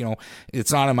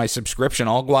it's not in my subscription,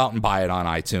 I'll go out and buy it on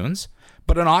iTunes.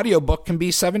 But an audiobook can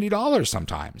be $70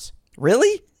 sometimes.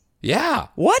 Really? Yeah.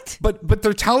 What? But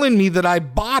they're telling me that I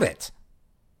bought it.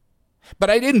 But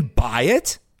I didn't buy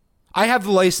it. I have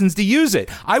the license to use it.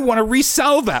 I want to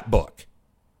resell that book.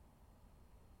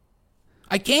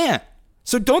 I can't.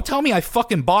 So don't tell me I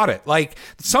fucking bought it. Like,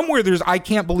 somewhere I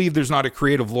can't believe there's not a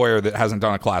creative lawyer that hasn't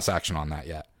done a class action on that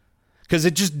yet. Because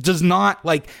it just does not,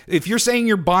 like, if you're saying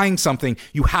you're buying something,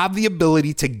 you have the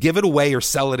ability to give it away or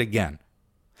sell it again.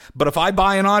 But if I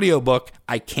buy an audiobook,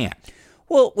 I can't.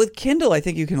 Well, with Kindle, I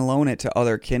think you can loan it to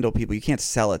other Kindle people. You can't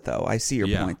sell it, though. I see your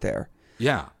point there.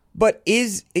 Yeah. But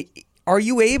are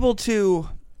you able to...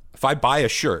 If I buy a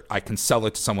shirt, I can sell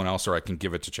it to someone else, or I can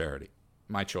give it to charity.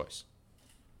 My choice.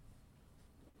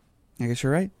 I guess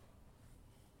you're right.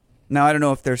 Now, I don't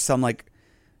know if there's some, like,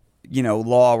 you know,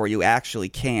 law where you actually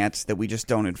can't, that we just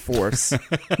don't enforce.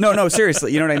 No,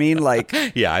 seriously. You know what I mean? Like,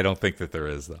 yeah, I don't think that there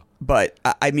is, though. But,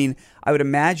 I mean, I would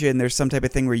imagine there's some type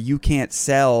of thing where you can't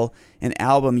sell an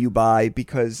album you buy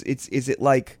because is it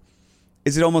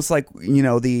almost like, you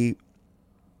know, the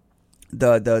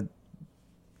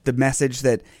message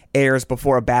that airs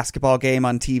before a basketball game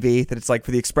on TV, that it's like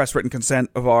for the express written consent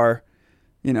of our,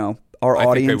 you know, our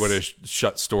audience. I think they would have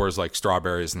shut stores like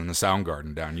Strawberries and the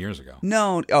Soundgarden down years ago.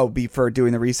 No, for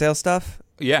doing the resale stuff?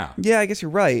 Yeah. Yeah, I guess you're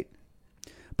right.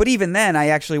 But even then, I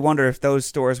actually wonder if those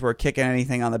stores were kicking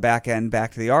anything on the back end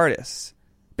back to the artists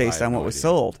based on what was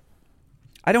sold.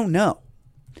 I don't know.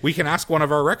 We can ask one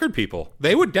of our record people.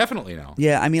 They would definitely know.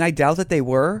 Yeah, I mean, I doubt that they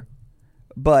were.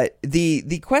 But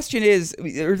the question is,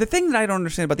 or the thing that I don't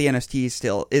understand about the NFTs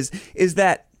still is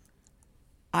that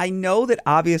I know that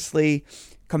obviously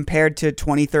compared to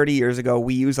 20, 30 years ago,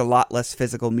 we use a lot less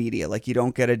physical media. Like, you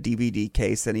don't get a DVD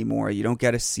case anymore. You don't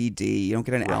get a CD. You don't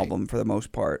get an album for the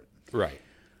most part. Right.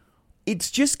 It's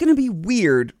just going to be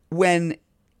weird when,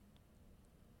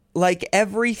 like,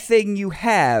 everything you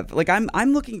have, like, I'm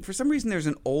looking, for some reason there's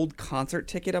an old concert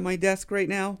ticket on my desk right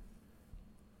now.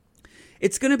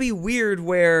 It's going to be weird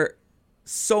where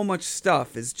so much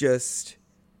stuff is just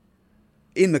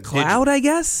in the cloud, I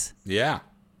guess. Yeah.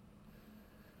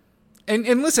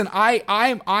 And listen,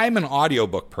 I'm an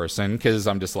audiobook person because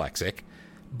I'm dyslexic,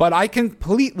 but I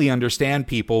completely understand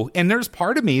people. And there's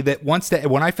part of me that wants to,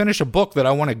 when I finish a book, that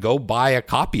I want to go buy a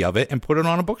copy of it and put it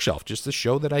on a bookshelf just to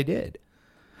show that I did.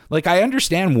 Like, I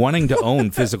understand wanting to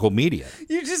own physical media.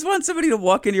 You just want somebody to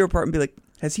walk into your apartment and be like,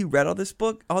 has he read all these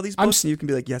books? And you can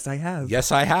be like, yes, I have.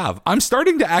 Yes, I have. I'm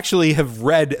starting to actually have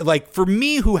read, like, for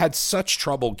me who had such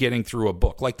trouble getting through a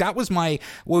book. Like, that was we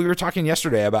were talking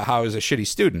yesterday about how I was a shitty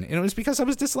student. And it was because I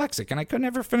was dyslexic and I could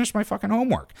never finish my fucking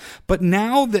homework. But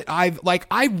now that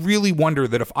I really wonder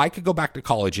that if I could go back to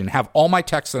college and have all my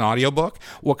text in audiobook,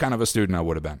 what kind of a student I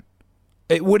would have been.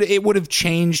 It would have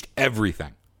changed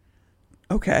everything.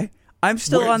 Okay. I'm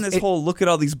still on this whole look at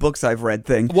all these books I've read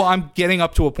thing. Well, I'm getting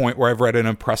up to a point where I've read an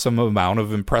impressive amount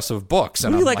of impressive books.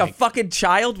 And Are you like a fucking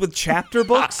child with chapter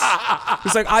books?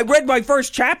 It's like, I read my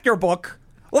first chapter book.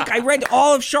 Look, I read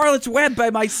all of Charlotte's Web by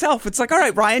myself. It's like, all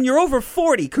right, Ryan, you're over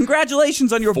 40.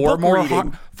 Congratulations on your book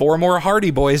reading. 4 more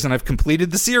Hardy Boys, and I've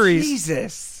completed the series.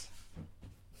 Jesus.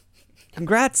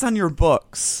 Congrats on your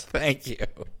books. Thank you.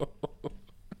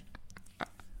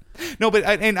 No, but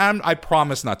I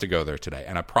promise not to go there today,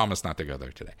 and I promise not to go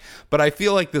there today. But I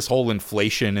feel like this whole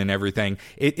inflation and everything,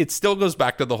 it still goes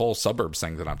back to the whole suburbs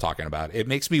thing that I'm talking about. It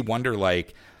makes me wonder,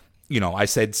 like, I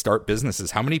said start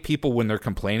businesses. How many people, when they're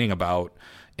complaining about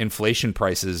inflation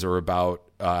prices or about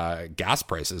gas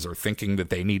prices, are thinking that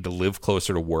they need to live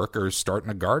closer to work or start in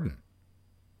a garden?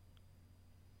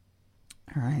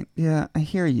 All right. Yeah, I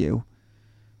hear you.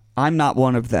 I'm not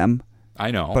one of them.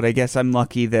 I know. But I guess I'm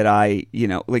lucky that I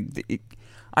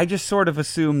just sort of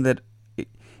assume that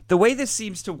the way this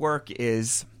seems to work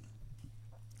is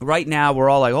right now we're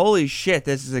all like, holy shit,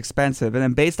 this is expensive. And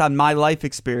then based on my life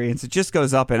experience, it just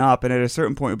goes up and up. And at a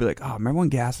certain point, we'll be like, oh, remember when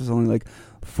gas was only like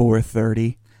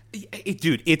 $4.30?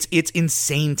 Dude, it's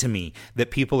insane to me that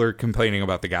people are complaining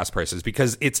about the gas prices,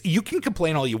 because you can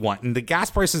complain all you want, and the gas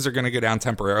prices are going to go down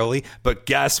temporarily, but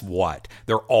guess what?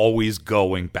 They're always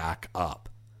going back up.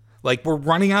 Like, we're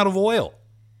running out of oil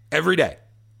every day.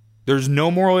 There's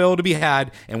no more oil to be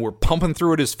had, and we're pumping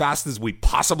through it as fast as we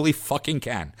possibly fucking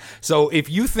can. So if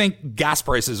you think gas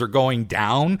prices are going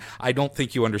down, I don't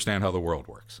think you understand how the world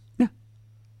works. Yeah.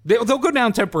 They'll go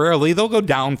down temporarily. They'll go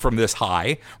down from this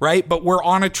high, right? But we're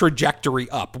on a trajectory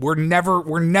up. We're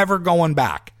never going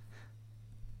back.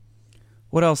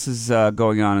 What else is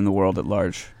going on in the world at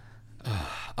large?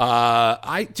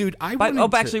 Actually,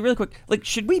 really quick, like,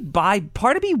 should we buy?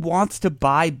 Part of me wants to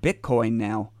buy Bitcoin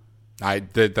now.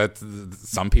 That's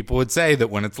some people would say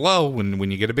that when it's low, when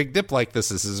you get a big dip like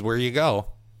this is where you go.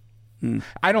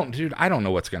 I don't know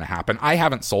what's going to happen. I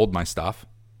haven't sold my stuff.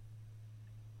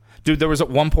 Dude, there was at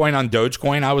one point on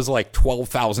Dogecoin, I was like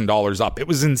 $12,000 up. It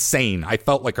was insane. I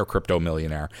felt like a crypto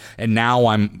millionaire. And now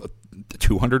I'm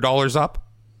 $200 up.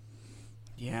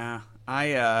 Yeah,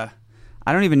 I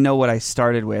don't even know what I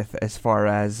started with as far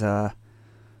as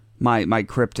my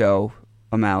crypto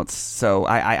amounts. So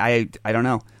I don't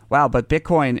know. Wow, but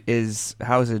Bitcoin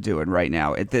how's it doing right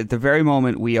now? At the very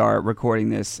moment we are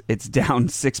recording this, it's down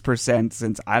 6%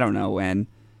 since I don't know when.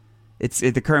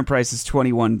 The current price is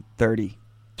 $21.30.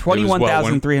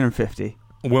 21,350.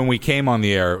 When we came on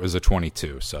the air, it was a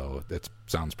 22, so that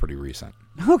sounds pretty recent.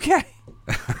 Okay.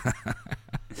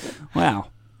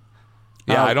 Wow.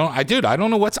 Yeah, I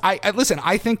don't know what's. Listen,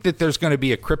 I think that there's going to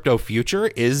be a crypto future.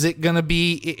 Is it going to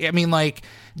be? I mean, like,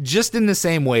 just in the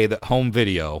same way that home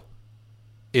video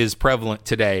is prevalent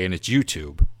today and it's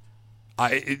YouTube,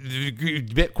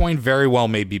 Bitcoin very well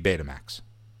may be Betamax.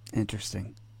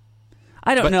 Interesting.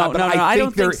 I don't know. No, I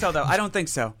don't think so, though. I don't think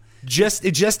so.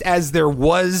 Just as there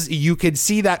was, you could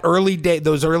see that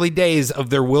those early days of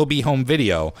there will be home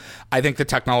video. I think the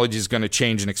technology is going to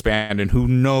change and expand, and who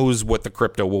knows what the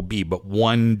crypto will be. But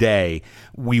one day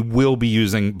we will be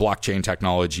using blockchain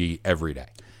technology every day.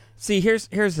 See, here's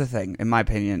the thing. In my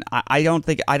opinion, I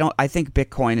think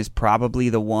Bitcoin is probably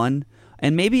the one.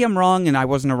 And maybe I'm wrong, and I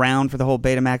wasn't around for the whole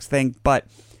Betamax thing. But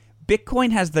Bitcoin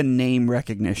has the name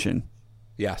recognition.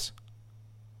 Yes.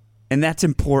 And that's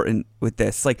important with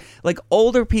this. Like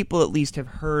older people at least have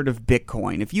heard of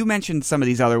Bitcoin. If you mentioned some of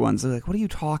these other ones, they're like, what are you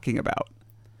talking about?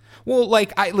 Well,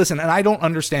 like, and I don't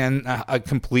understand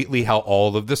completely how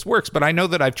all of this works, but I know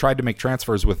that I've tried to make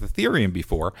transfers with Ethereum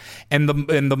before, and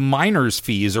the miners'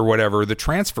 fees or whatever, the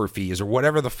transfer fees or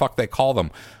whatever the fuck they call them,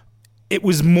 it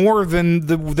was more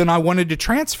than I wanted to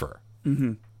transfer.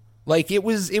 Mm-hmm. Like, it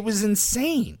was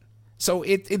insane. So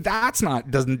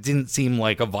didn't seem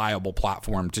like a viable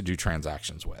platform to do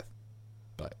transactions with.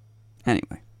 But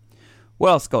anyway, what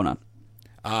else is going on?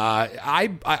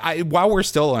 I while we're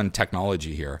still on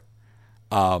technology here,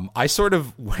 I sort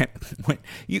of my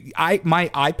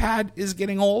iPad is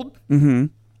getting old. Mm-hmm.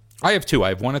 I have two. I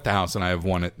have one at the house and I have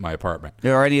one at my apartment.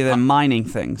 Are any of them mining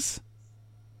things?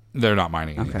 They're not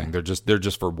mining anything. Okay. They're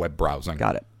just for web browsing.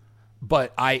 Got it.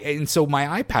 But so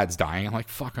my iPad's dying. I'm like,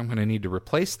 fuck, I'm going to need to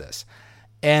replace this.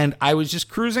 And I was just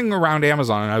cruising around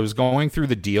Amazon and I was going through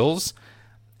the deals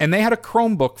and they had a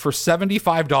Chromebook for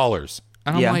 $75.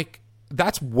 And I'm like,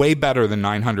 that's way better than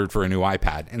 $900 for a new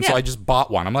iPad. And so I just bought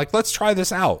one. I'm like, let's try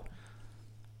this out.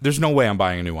 There's no way I'm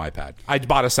buying a new iPad. I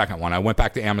bought a second one. I went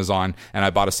back to Amazon and I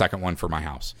bought a second one for my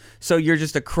house. So you're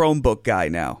just a Chromebook guy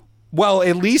now? Well,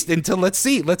 at least until let's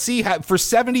see for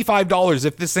 $75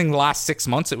 if this thing lasts 6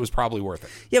 months, it was probably worth it.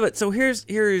 Yeah, but so here's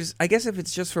I guess if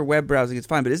it's just for web browsing, it's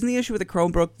fine. But isn't the issue with the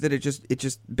Chromebook that it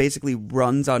just basically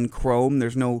runs on Chrome?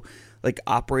 There's no like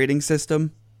operating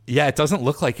system. Yeah, it doesn't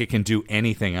look like it can do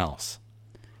anything else.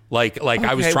 Like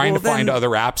I was trying to find other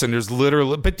apps, and there's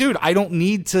literally, but dude, I don't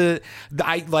need to.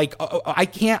 I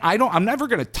can't. I'm never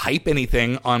gonna type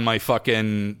anything on my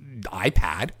fucking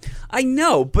iPad. I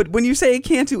know, but when you say it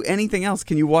can't do anything else,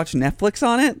 can you watch Netflix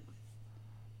on it?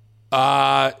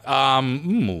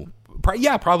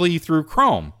 Yeah, probably through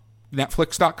Chrome,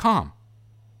 Netflix.com.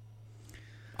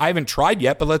 I haven't tried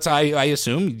yet, but I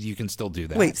assume you can still do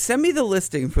that. Wait, send me the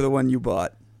listing for the one you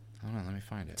bought. Hold on, let me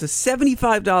find it. It's a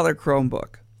 $75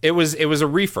 Chromebook. It was a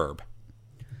refurb.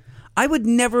 I would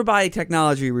never buy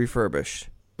technology refurbished.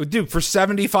 Dude, for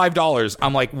 $75,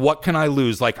 I'm like, what can I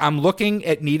lose? Like, I'm looking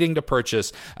at needing to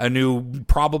purchase a new,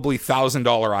 probably $1,000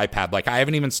 iPad. Like, I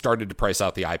haven't even started to price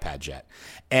out the iPad yet.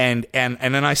 And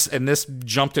then this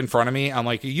jumped in front of me. I'm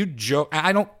like, you joke?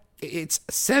 I don't. It's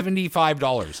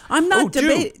 $75. I'm not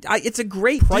debating. It's a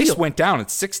great price deal. Went down.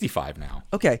 It's $65 now.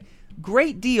 Okay,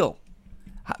 great deal.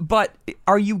 But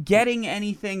are you getting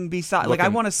anything besides? Like, I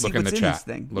want to see what's in this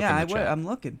thing. I'm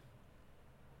looking.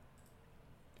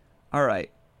 All right.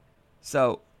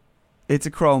 So, it's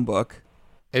a Chromebook.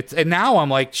 And now I'm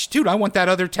like, dude, I want that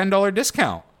other $10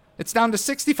 discount. It's down to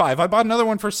 $65. I bought another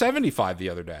one for $75 the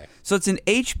other day. So it's an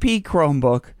HP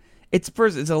Chromebook. It's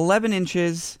 11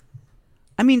 inches.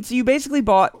 I mean, so you basically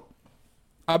bought.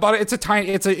 I bought it. It's a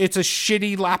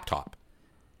shitty laptop.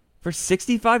 For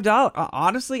 $65.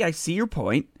 Honestly, I see your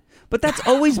point. But that's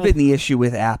always been the issue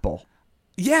with Apple.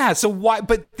 Yeah, so why?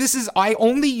 But I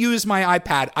only use my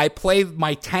iPad. I play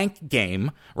my tank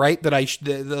game, right?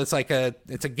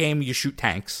 It's a game you shoot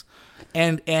tanks,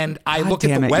 and I look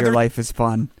at the weather. Your life is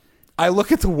fun. I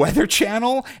look at the Weather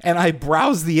Channel and I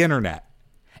browse the internet,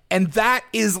 and that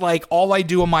is like all I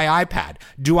do on my iPad.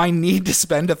 Do I need to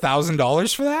spend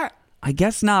 $1,000 for that? I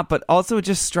guess not, but also it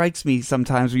just strikes me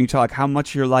sometimes when you talk how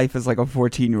much your life is like a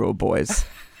 14-year-old boy's.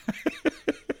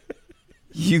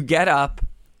 You get up.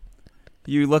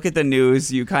 You look at the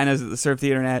news, you kind of surf the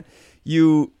internet,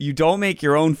 you don't make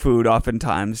your own food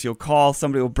oftentimes. You'll call,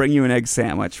 somebody will bring you an egg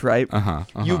sandwich, right?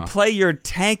 You play your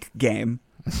tank game.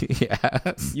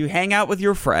 Yes. You hang out with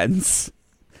your friends,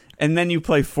 and then you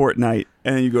play Fortnite,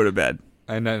 and then you go to bed.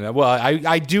 And then, well,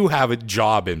 I do have a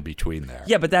job in between there.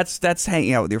 Yeah, but that's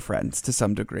hanging out with your friends to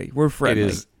some degree. We're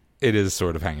friendly. It is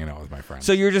sort of hanging out with my friends.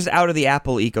 So you're just out of the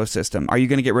Apple ecosystem. Are you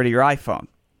going to get rid of your iPhone?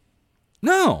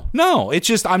 No. It's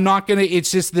just I'm not gonna.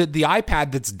 It's just the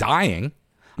iPad that's dying.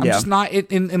 I'm just not.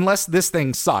 Unless this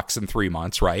thing sucks in 3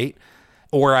 months, right?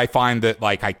 Or I find that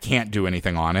like I can't do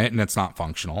anything on it and it's not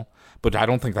functional. But I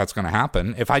don't think that's going to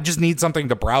happen. If I just need something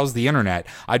to browse the internet,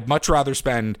 I'd much rather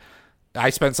spend. I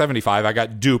spent $75. I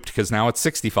got duped because now it's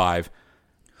 $65.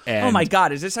 And oh my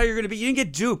God, is this how you're going to be? You didn't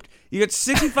get duped. You got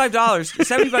 $65,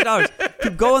 $75 to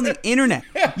go on the internet.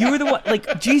 You were the one,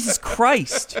 like, Jesus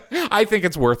Christ. I think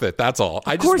it's worth it. That's all.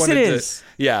 Of course it is.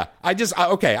 Yeah.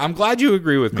 Okay. I'm glad you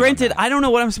agree with me. Granted, I don't know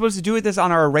what I'm supposed to do with this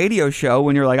on our radio show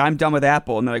when you're like, I'm done with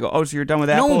Apple. And then I go, oh, so you're done with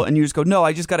Apple? And you just go, no,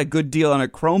 I just got a good deal on a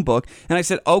Chromebook. And I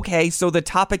said, okay, so the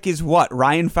topic is what?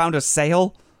 Ryan found a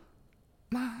sale?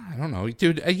 I don't know,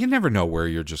 dude. You never know where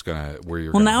you're gonna.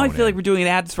 Well, now I feel like we're doing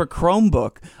ads for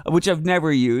Chromebook, which I've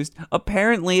never used.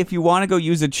 Apparently, if you want to go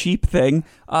use a cheap thing,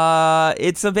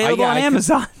 it's available on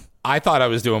Amazon. I thought I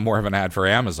was doing more of an ad for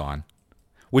Amazon,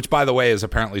 which, by the way, is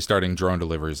apparently starting drone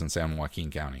deliveries in San Joaquin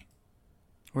County.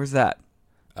 Where's that?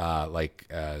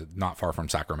 Not far from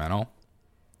Sacramento.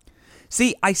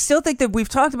 See, I still think that we've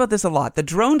talked about this a lot. The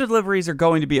drone deliveries are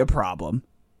going to be a problem.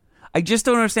 I just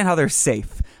don't understand how they're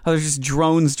safe. How there's just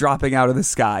drones dropping out of the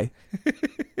sky.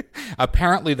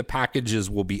 Apparently, the packages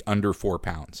will be under 4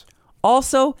 pounds.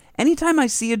 Also, anytime I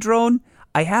see a drone,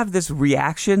 I have this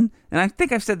reaction, and I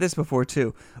think I've said this before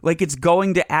too, like it's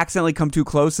going to accidentally come too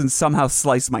close and somehow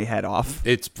slice my head off.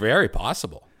 It's very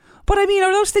possible. But I mean,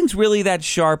 are those things really that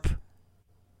sharp?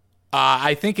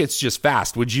 I think it's just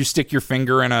fast. Would you stick your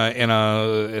finger in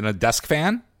a desk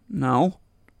fan? No.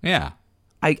 Yeah.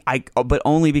 But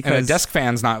only because... And a desk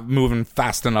fan's not moving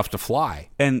fast enough to fly.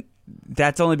 And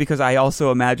that's only because I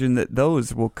also imagine that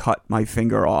those will cut my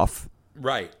finger off.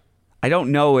 Right. I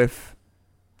don't know if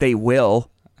they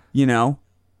will, you know?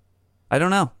 I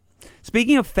don't know.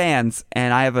 Speaking of fans,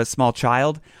 and I have a small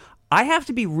child, I have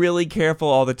to be really careful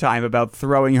all the time about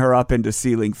throwing her up into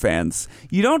ceiling fans.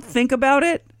 You don't think about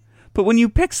it, But when you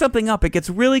pick something up, it gets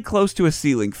really close to a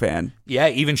ceiling fan. Yeah,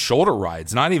 even shoulder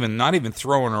rides. Not even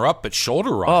throwing her up, but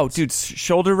shoulder rides. Oh, dude,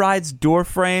 shoulder rides, door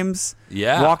frames,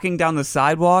 walking down the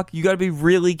sidewalk. You got to be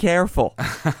really careful.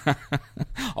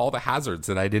 All the hazards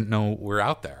that I didn't know were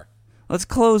out there. Let's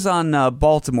close on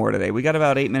Baltimore today. We got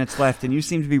about 8 minutes left, and you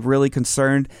seem to be really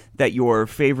concerned that your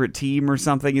favorite team or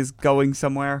something is going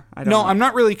somewhere. I don't know. I'm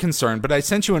not really concerned, but I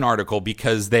sent you an article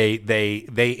because I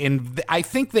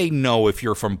think they know if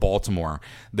you're from Baltimore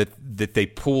that they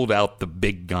pulled out the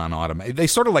big gun automatic. They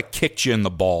sort of like kicked you in the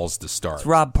balls to start. It's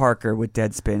Rob Parker with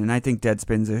Deadspin, and I think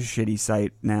Deadspin's a shitty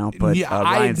site now, but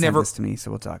Ryan sent this to me, so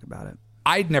we'll talk about it.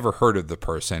 I'd never heard of the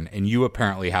person, and you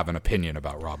apparently have an opinion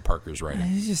about Rob Parker's writing.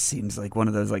 It just seems like one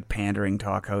of those like pandering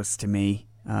talk hosts to me.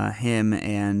 Him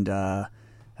and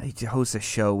he hosts a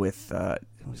show with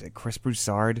was it Chris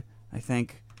Broussard, I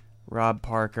think. Rob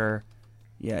Parker.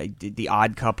 Yeah, he did The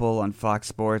Odd Couple on Fox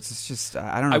Sports. It's just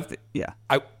I don't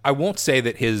know. I won't say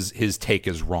that his take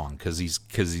is wrong because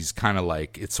he's kind of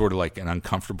like, it's sort of like an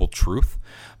uncomfortable truth.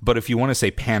 But if you want to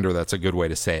say pander, that's a good way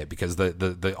to say it, because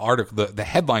the article, the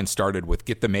headline started with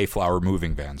 "Get the Mayflower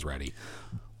moving vans ready."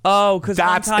 Oh, because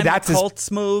that's the Colts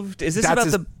moved. Is this about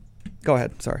the? Go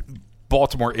ahead. Sorry.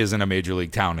 Baltimore isn't a major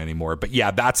league town anymore, but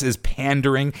yeah, that's as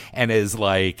pandering and as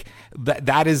like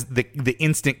that is the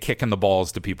instant kick in the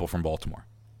balls to people from Baltimore.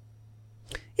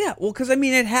 Yeah, well, because I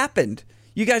mean, it happened.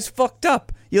 You guys fucked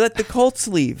up. You let the Colts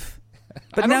leave,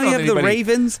 but now you have the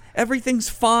Ravens. Everything's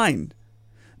fine.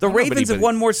 The Ravens have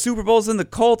won more Super Bowls than the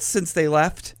Colts since they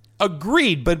left.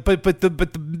 Agreed, but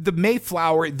the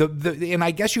Mayflower, and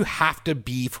I guess you have to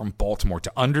be from Baltimore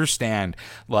to understand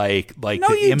like no,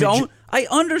 the you image. Don't. I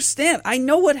understand. I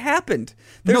know what happened.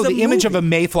 There's the image of a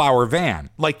Mayflower van.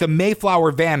 Like the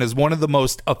Mayflower van is one of the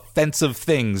most offensive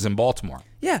things in Baltimore.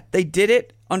 Yeah, they did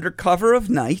it under cover of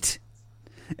night,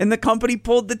 and the company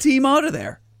pulled the team out of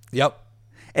there. Yep.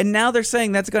 And now they're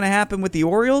saying that's going to happen with the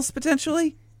Orioles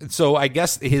potentially. So I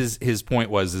guess his point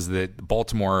was that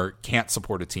Baltimore can't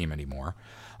support a team anymore.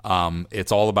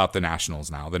 It's all about the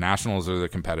Nationals now. The Nationals are the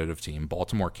competitive team.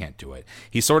 Baltimore can't do it.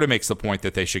 He sort of makes the point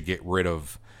that they should get rid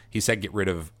of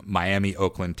Miami,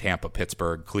 Oakland, Tampa,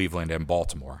 Pittsburgh, Cleveland, and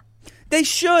Baltimore. They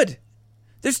should.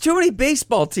 There's too many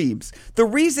baseball teams. The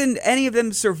reason any of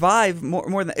them survive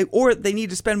more than, or they need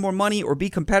to spend more money or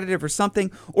be competitive or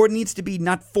something, or it needs to be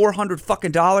not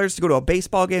 $400 to go to a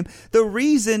baseball game. The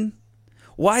reason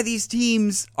why these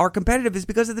teams are competitive is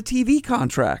because of the TV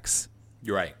contracts.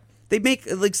 You're right. They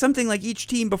make like something like each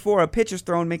team before a pitch is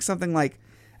thrown makes something like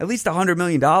at least $100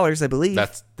 million, I believe.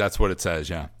 That's what it says,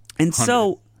 yeah. And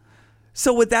 100.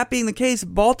 So with that being the case,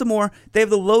 Baltimore, they have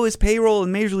the lowest payroll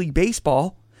in Major League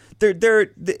Baseball.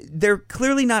 They're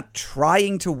clearly not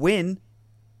trying to win.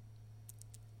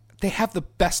 They have the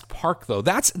best park, though.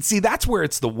 That's where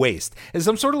it's the waste. Is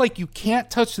I'm sort of like, you can't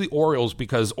touch the Orioles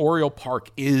because Oriole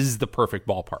Park is the perfect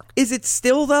ballpark. Is it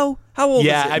still, though? How old is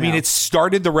it now? Yeah, I mean, it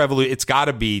started the revolution. It's got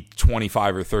to be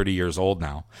 25 or 30 years old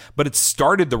now. But it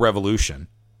started the revolution.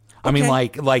 Okay. I mean,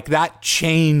 like that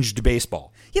changed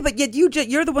baseball. Yeah, but yet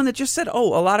you're the one that just said,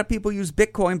 oh, a lot of people use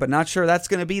Bitcoin, but not sure that's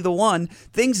going to be the one.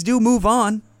 Things do move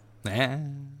on.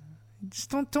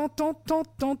 Just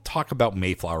don't talk about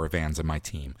Mayflower vans in my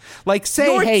team. Like, say,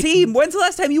 your hey, team. When's the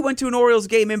last time you went to an Orioles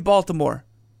game in Baltimore?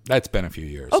 That's been a few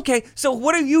years. Okay, so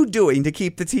what are you doing to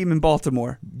keep the team in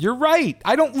Baltimore? You're right.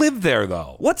 I don't live there,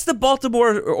 though. What's the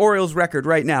Baltimore Orioles record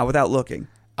right now without looking?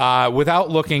 I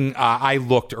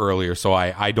looked earlier, so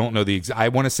I don't know the exact. I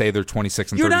want to say they're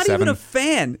 26 and 37. You're not even a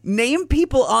fan. Name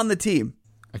people on the team.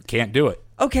 I can't do it.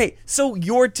 Okay, so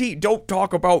your team. Don't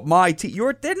talk about my team.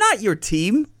 They're not your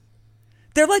team.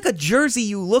 They're like a jersey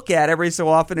you look at every so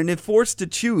often, and if forced to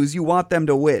choose, you want them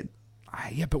to win.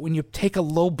 Yeah, but when you take a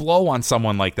low blow on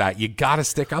someone like that, you got to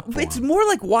stick up for them. It's more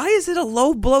like, why is it a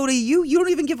low blow to you? You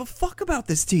don't even give a fuck about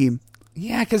this team.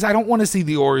 Yeah, because I don't want to see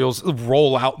the Orioles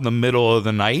roll out in the middle of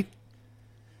the night.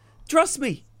 Trust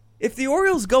me, if the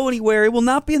Orioles go anywhere, it will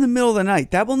not be in the middle of the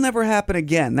night. That will never happen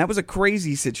again. That was a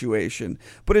crazy situation.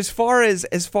 But as far as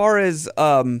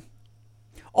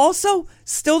also,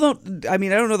 still don't, I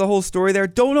mean, I don't know the whole story there.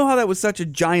 Don't know how that was such a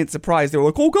giant surprise. They were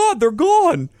like, oh God, they're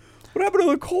gone. What happened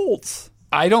to the Colts?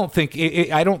 I don't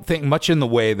think much in the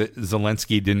way that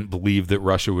Zelensky didn't believe that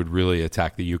Russia would really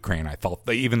attack the Ukraine. I felt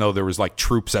that even though there was like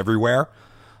troops everywhere,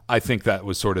 I think that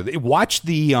was sort of watch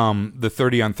the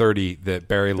 30 on 30 that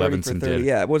Barry Levinson did.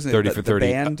 Yeah, it wasn't 30 for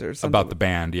 30 band or something about the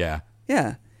band. Yeah,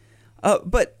 yeah.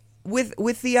 But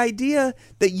with the idea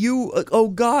that you, oh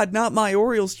God, not my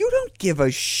Orioles. You don't give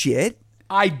a shit.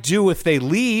 I do if they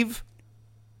leave.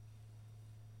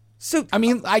 So I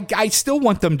mean, I still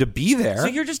want them to be there. So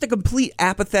you're just a complete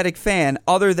apathetic fan,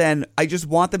 other than I just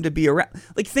want them to be around.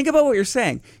 Like, think about what you're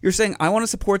saying. You're saying, I want to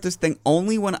support this thing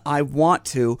only when I want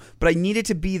to, but I need it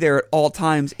to be there at all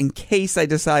times in case I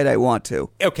decide I want to.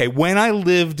 Okay, when I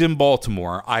lived in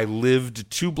Baltimore, I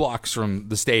lived 2 blocks from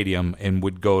the stadium and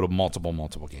would go to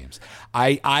multiple games.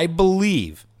 I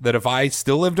believe that if I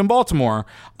still lived in Baltimore,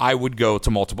 I would go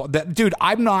to multiple. Dude,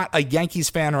 I'm not a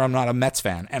Yankees fan or I'm not a Mets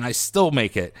fan, and I still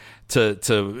make it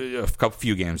to a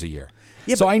few games a year.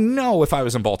 Yeah, so I know if I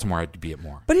was in Baltimore, I'd be at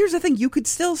more. But here's the thing: you could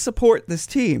still support this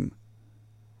team.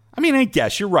 I mean, I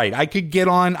guess you're right. I could get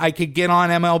on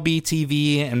MLB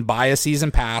TV and buy a season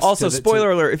pass. Also,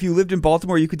 spoiler alert: if you lived in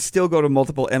Baltimore, you could still go to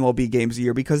multiple MLB games a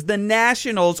year because the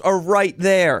Nationals are right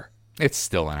there. It's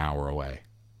still an hour away.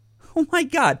 Oh my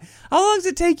God. How long does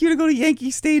it take you to go to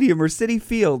Yankee Stadium or Citi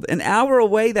Field? An hour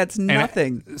away? That's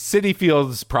nothing. And Citi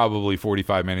Field's probably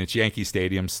 45 minutes. Yankee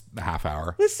Stadium's a half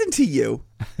hour. Listen to you.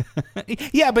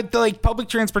 Yeah, but like public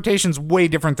transportation's way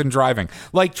different than driving.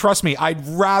 Like, trust me, I'd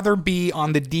rather be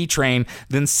on the D train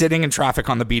than sitting in traffic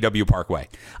on the BW Parkway.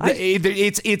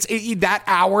 It's that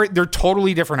hour, they're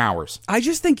totally different hours. I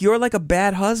just think you're like a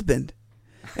bad husband.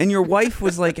 And your wife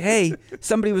was like, hey,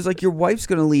 somebody was like, your wife's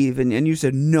going to leave. And you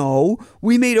said, no,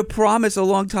 we made a promise a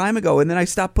long time ago. And then I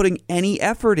stopped putting any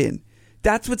effort in.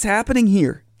 That's what's happening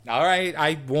here. All right.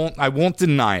 I won't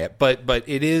deny it. But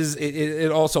it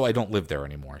also, I don't live there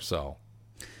anymore. So.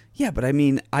 Yeah, but I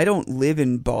mean, I don't live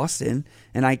in Boston,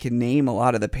 and I can name a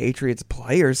lot of the Patriots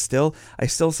players still. I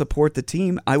still support the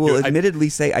team. I will admittedly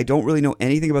say I don't really know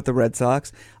anything about the Red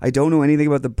Sox. I don't know anything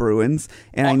about the Bruins,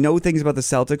 and I know things about the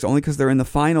Celtics only because they're in the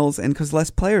finals and because less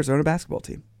players are on a basketball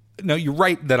team. No, you're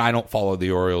right that I don't follow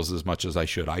the Orioles as much as I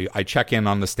should. I check in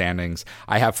on the standings.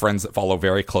 I have friends that follow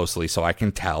very closely, so I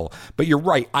can tell. But you're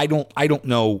right. I don't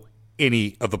know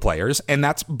any of the players,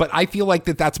 but I feel like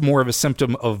that's more of a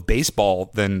symptom of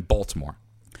baseball than Baltimore.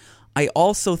 I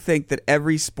also think that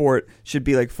every sport should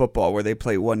be like football, where they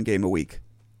play 1 game a week.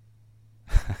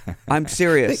 I'm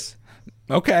serious.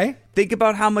 Okay. Think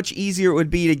about how much easier it would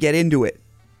be to get into it.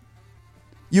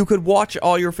 You could watch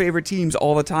all your favorite teams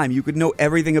all the time. You could know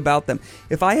everything about them.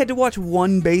 If I had to watch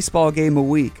 1 baseball game a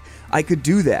week, I could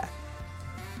do that.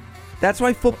 That's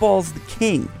why football's the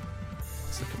king.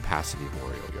 What's the capacity of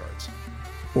Oriole yards?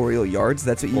 Oriole yards?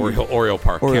 That's what you Oriole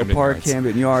Park. Oriole Camden Park, yards.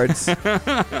 Camden yards.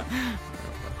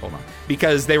 Hold on.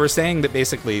 Because they were saying that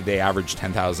basically they average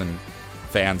 10,000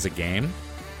 fans a game.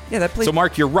 Yeah, that place. So,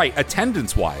 Mark, you're right.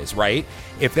 Attendance-wise, right?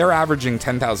 If they're averaging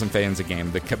 10,000 fans a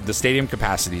game, the stadium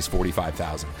capacity is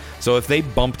 45,000. So if they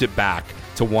bumped it back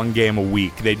to 1 game a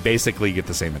week, they'd basically get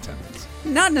the same attendance.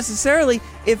 Not necessarily.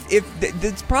 If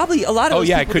it's probably a lot of those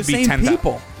people, it could the be same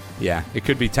people. Yeah, it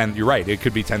could be 10. You're right. It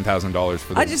could be $10,000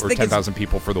 for the, or 10,000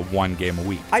 people for the 1 game a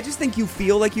week. I just think you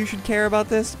feel like you should care about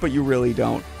this, but you really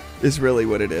don't. Is really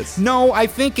what it is. No, I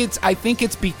think it's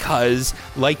because,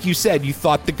 like you said, you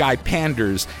thought the guy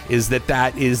panders. Is that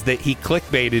he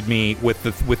clickbaited me with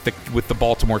the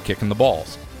Baltimore kicking the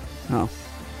balls. Oh,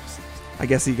 I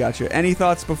guess he got you. Any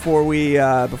thoughts before we get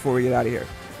out of here?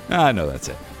 No, that's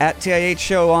it. At TIH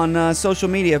Show on social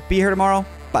media. Be here tomorrow.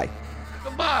 Bye.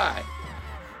 Goodbye.